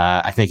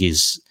 I think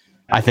he's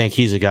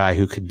a guy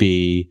who could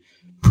be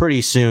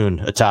pretty soon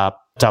a top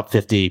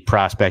 50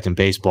 prospect in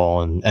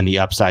baseball, and the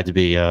upside to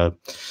be a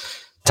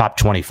top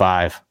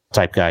 25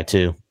 type guy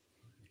too.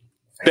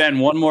 Ben,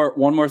 one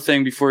more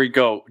thing before you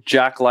go.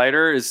 Jack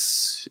Leiter,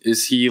 is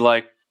he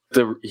like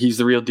he's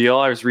the real deal?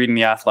 I was reading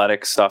the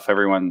Athletic stuff.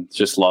 Everyone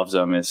just loves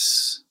him.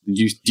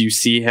 Do you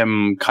see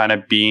him kind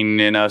of being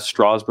in a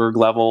Strasburg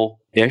level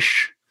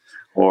ish,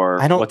 or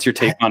what's your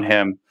take on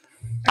him?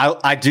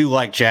 I do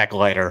like Jack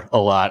Leiter a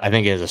lot. I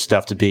think he has the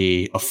stuff to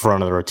be a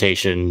front of the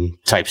rotation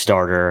type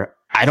starter.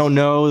 I don't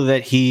know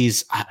that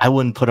I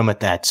wouldn't put him at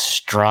that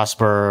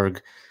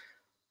Strasburg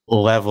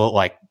level.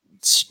 Like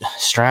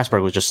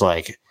Strasburg was just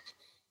like,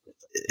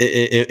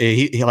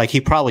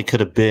 he probably could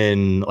have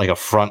been like a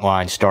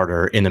frontline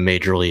starter in the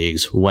major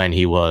leagues when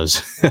he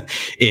was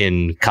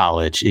in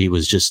college. He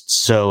was just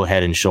so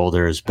head and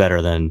shoulders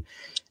better than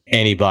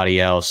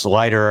anybody else.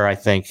 Leiter, I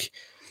think.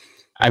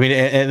 I mean,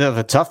 and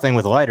the tough thing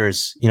with Leiter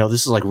is,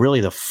 this is like really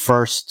the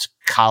first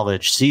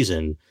college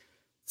season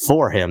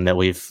for him that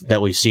we've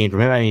seen from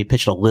him. I mean, he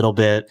pitched a little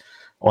bit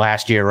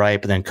last year, right?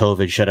 But then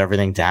COVID shut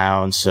everything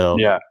down. So,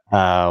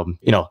 I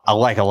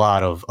like a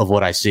lot of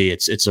what I see.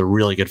 It's a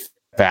really good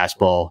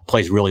fastball,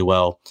 plays really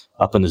well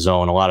up in the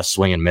zone, a lot of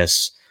swing and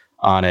miss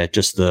on it.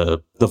 Just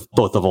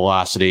both the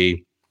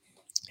velocity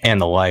and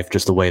the life,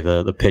 just the way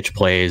the pitch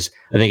plays.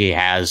 I think he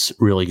has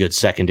really good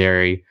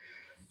secondary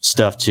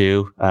stuff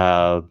too.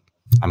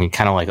 I mean,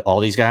 kind of like all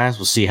these guys,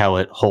 we'll see how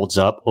it holds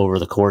up over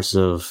the course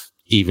of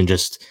even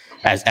just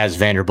as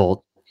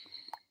Vanderbilt,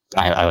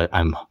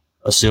 I'm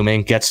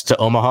assuming, gets to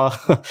Omaha.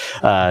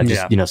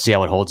 See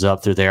how it holds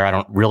up through there. I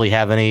don't really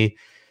have any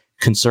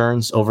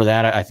concerns over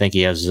that. I think he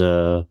has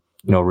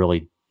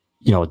really,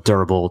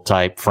 durable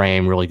type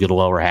frame, really good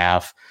lower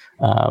half.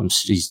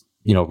 He's,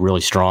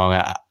 really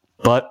strong,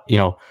 but,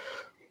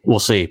 we'll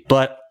see.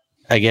 But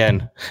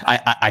again,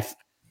 I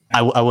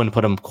wouldn't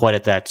put him quite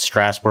at that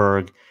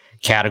Strasburg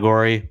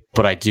category,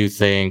 but I do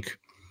think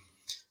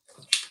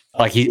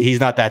like he's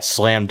not that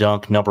slam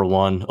dunk number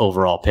one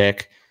overall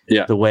pick.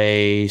 Yeah. The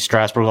way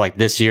Strasburg, like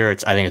this year,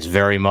 I think it's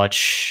very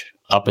much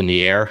up in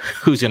the air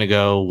who's going to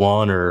go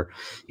one, or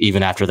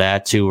even after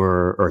that 2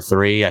 or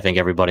 3. I think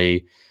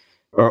everybody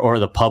or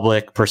the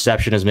public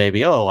perception is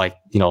maybe, Leiter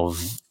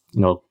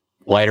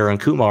and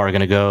Kumar are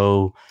going to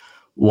go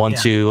 1,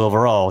 2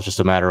 overall. It's just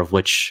a matter of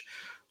which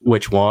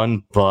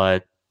one.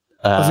 But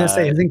I was going to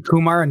say, isn't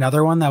Kumar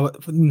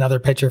another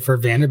pitcher for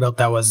Vanderbilt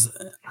that was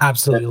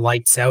absolutely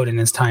lights out in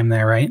his time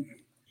there, right?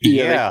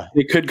 Yeah,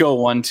 they could go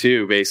 1,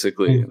 2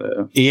 basically.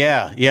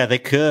 Yeah, they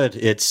could.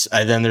 It's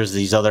then there's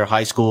these other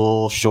high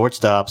school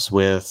shortstops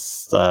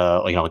with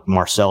like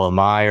Marcelo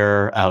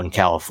Meyer out in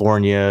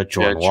California,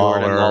 Jordan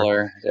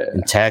Waller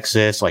in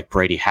Texas. Like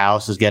Brady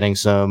House is getting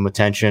some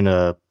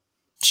attention.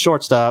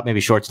 Shortstop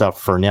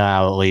for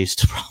now at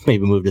least.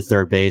 Maybe move to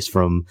third base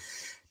from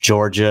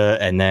Georgia,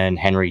 and then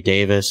Henry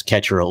Davis,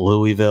 catcher at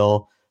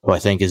Louisville, who I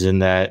think is in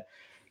that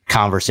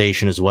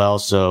conversation as well.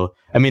 So,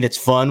 I mean, it's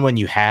fun when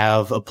you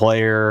have a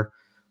player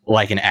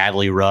like an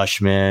Adley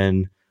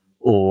Rushman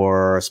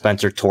or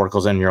Spencer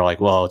Torkelson, and you're like,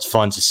 well, it's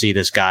fun to see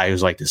this guy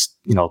who's like this,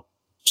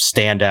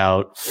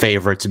 standout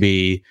favorite to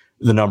be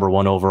the number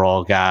one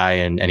overall guy,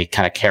 and he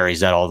kind of carries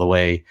that all the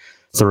way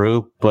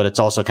through. But it's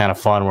also kind of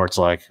fun where it's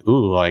like,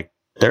 ooh, like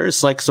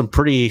there's like some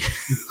pretty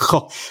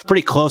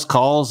close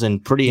calls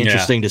and pretty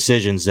interesting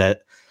decisions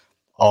that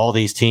all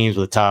these teams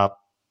with the top,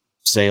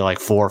 say, like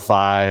 4 or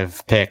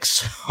 5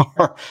 picks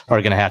are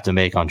going to have to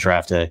make on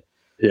draft day.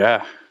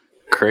 Yeah.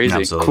 Crazy.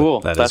 Absolutely. Cool.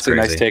 That's a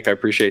nice take. I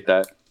appreciate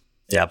that.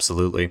 Yeah,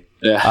 absolutely.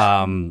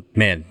 Yeah.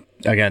 Man,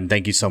 again,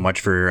 thank you so much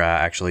for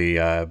actually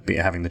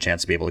having the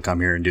chance to be able to come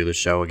here and do the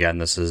show. Again,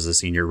 this is the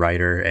senior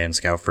writer and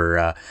scout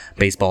for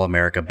Baseball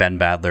America, Ben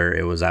Badler.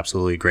 It was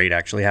absolutely great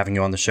actually having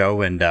you on the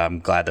show, and I'm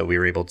glad that we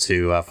were able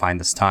to find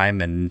this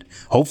time and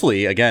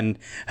hopefully, again,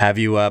 have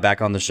you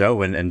back on the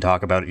show and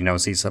talk about,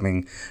 see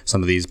some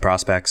of these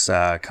prospects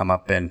come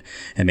up and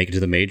make it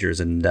to the majors,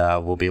 and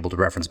we'll be able to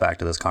reference back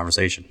to this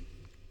conversation.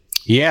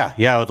 Yeah,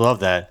 I would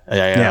love that.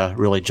 I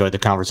really enjoyed the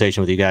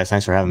conversation with you guys.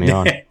 Thanks for having me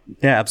on.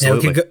 Yeah,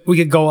 absolutely. Yeah, we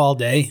could go all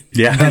day.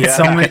 Yeah.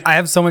 I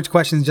have so much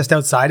questions just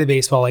outside of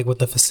baseball, like what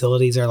the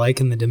facilities are like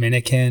in the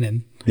Dominican,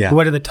 and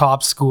what are the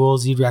top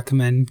schools you'd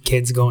recommend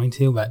kids going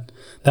to, but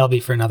that'll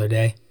be for another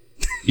day.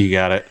 You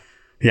got it.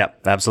 Yeah,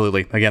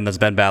 absolutely. Again, that's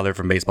Ben Badler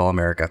from Baseball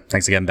America.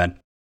 Thanks again, Ben.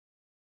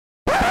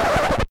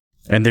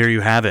 And there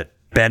you have it.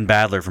 Ben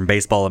Badler from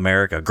Baseball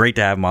America. Great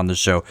to have him on the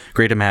show.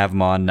 Great to have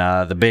him on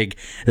the big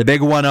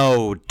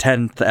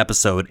 10th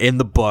episode in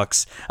the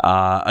books.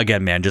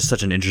 Again, man, just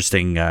such an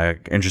interesting guy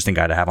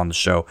to have on the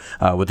show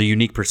with a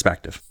unique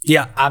perspective.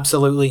 Yeah,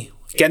 absolutely.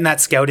 Getting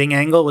that scouting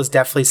angle was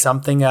definitely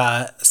something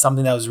that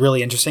was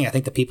really interesting. I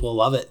think the people will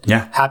love it.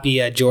 Yeah.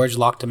 Happy George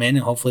locked him in,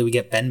 and hopefully we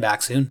get Ben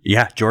back soon.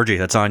 Yeah, Georgie,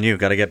 that's on you.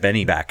 Got to get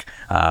Benny back.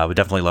 We'd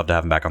definitely love to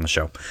have him back on the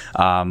show.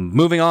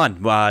 Moving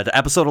on to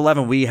episode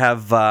 11,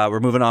 we're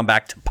moving on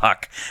back to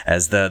Puck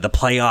as the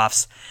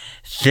playoffs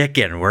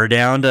thicken. We're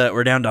down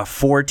to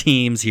 4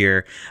 teams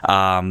here.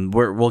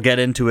 We'll get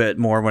into it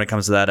more when it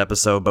comes to that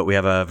episode, but we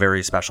have a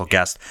very special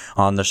guest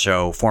on the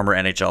show, former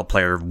NHL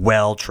player,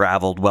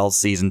 well-traveled,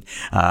 well-seasoned,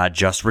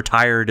 just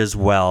retired as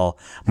well.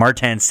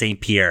 Martin St.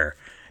 Pierre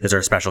is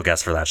our special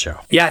guest for that show.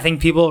 Yeah, I think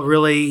people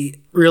really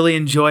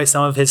enjoy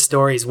some of his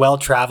stories. Well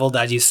traveled,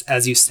 as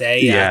you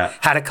say. Yeah.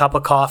 Had a cup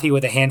of coffee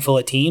with a handful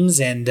of teams,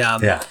 and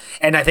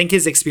I think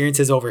his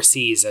experiences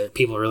overseas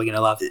people are really going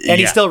to love. And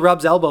he still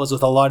rubs elbows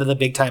with a lot of the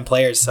big time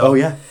players. So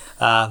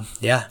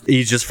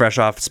he's just fresh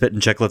off spitting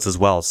chicklets as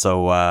well.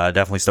 So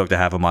definitely stoked to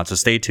have him on. So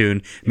stay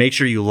tuned. Make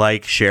sure you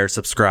like, share,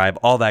 subscribe,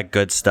 all that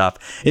good stuff.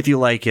 If you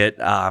like it,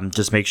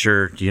 just make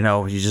sure you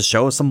just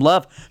show us some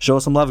love. Show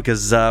us some love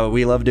because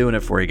we love doing it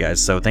for you guys.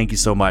 So thank you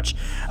so much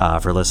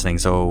for listening.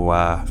 So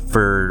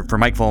for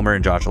Mike Fulmer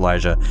and Josh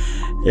Elijah,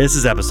 this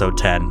is episode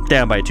 10,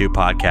 Down by 2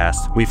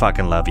 podcast. We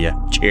fucking love you.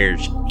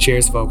 Cheers.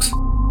 Cheers, folks.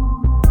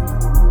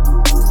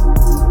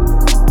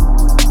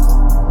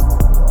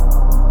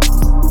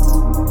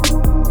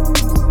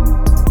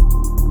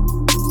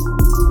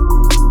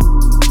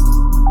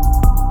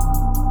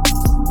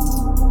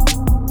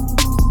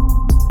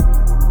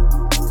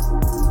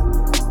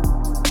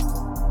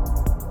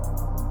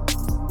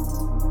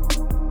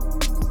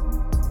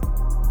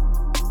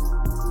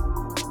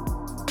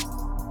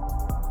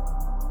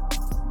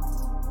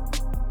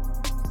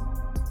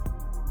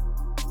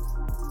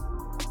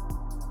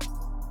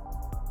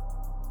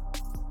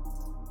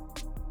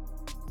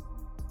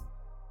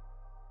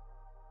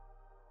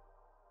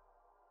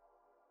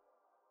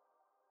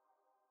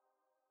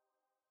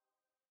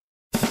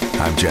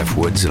 I'm Jeff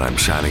Woods, and I'm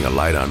shining a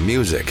light on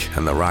music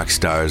and the rock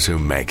stars who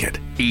make it.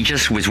 He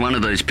just was one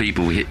of those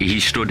people, he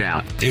stood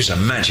out. He was a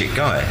magic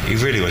guy. He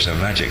really was a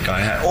magic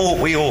guy.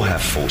 We all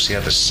have faults. He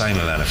had the same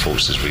amount of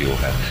faults as we all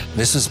have.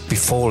 This was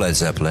before Led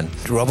Zeppelin.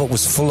 Robert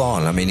was full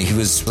on. I mean, he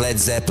was Led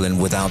Zeppelin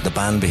without the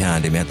band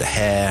behind him. He had the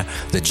hair,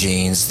 the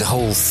jeans, the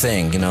whole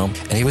thing,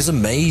 and he was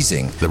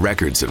amazing. The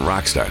Records and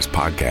Rockstars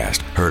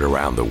podcast, heard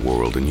around the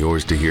world and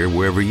yours to hear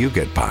wherever you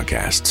get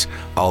podcasts.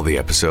 All the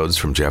episodes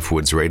from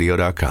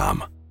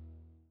jeffwoodsradio.com.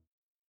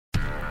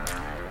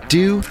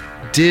 Do,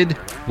 Did,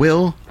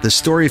 Will, the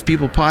Story of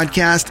People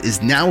podcast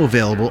is now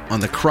available on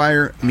the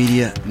Crier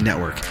Media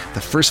Network. The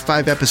first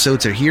 5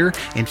 episodes are here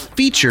and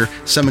feature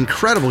some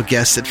incredible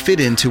guests that fit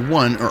into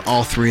one or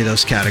all 3 of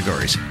those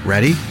categories.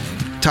 Ready?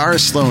 Tara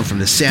Sloan from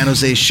the San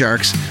Jose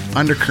Sharks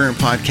Undercurrent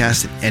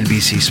podcast at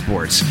NBC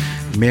Sports.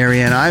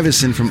 Marianne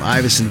Iveson from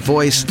Iveson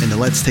Voice and the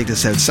Let's Take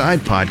This Outside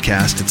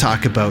podcast to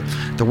talk about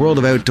the world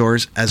of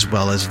outdoors as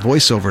well as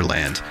voiceover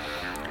land.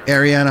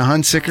 Ariana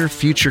Hunsicker,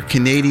 future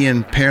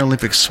Canadian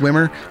Paralympic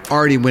swimmer,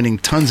 already winning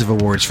tons of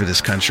awards for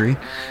this country.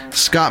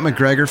 Scott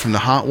McGregor from the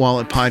Hot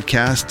Wallet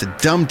podcast to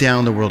dumb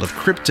down the world of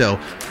crypto,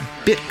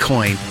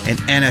 Bitcoin, and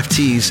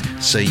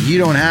NFTs so you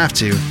don't have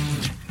to.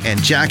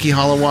 And Jackie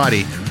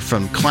Holowati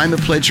from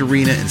Climate Pledge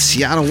Arena in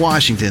Seattle,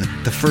 Washington,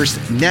 the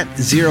first net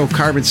zero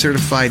carbon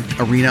certified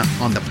arena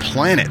on the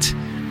planet.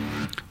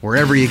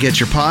 wherever you get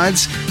your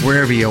pods,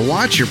 wherever you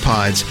watch your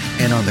pods,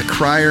 and on the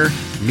Crier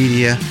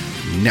Media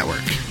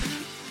Network.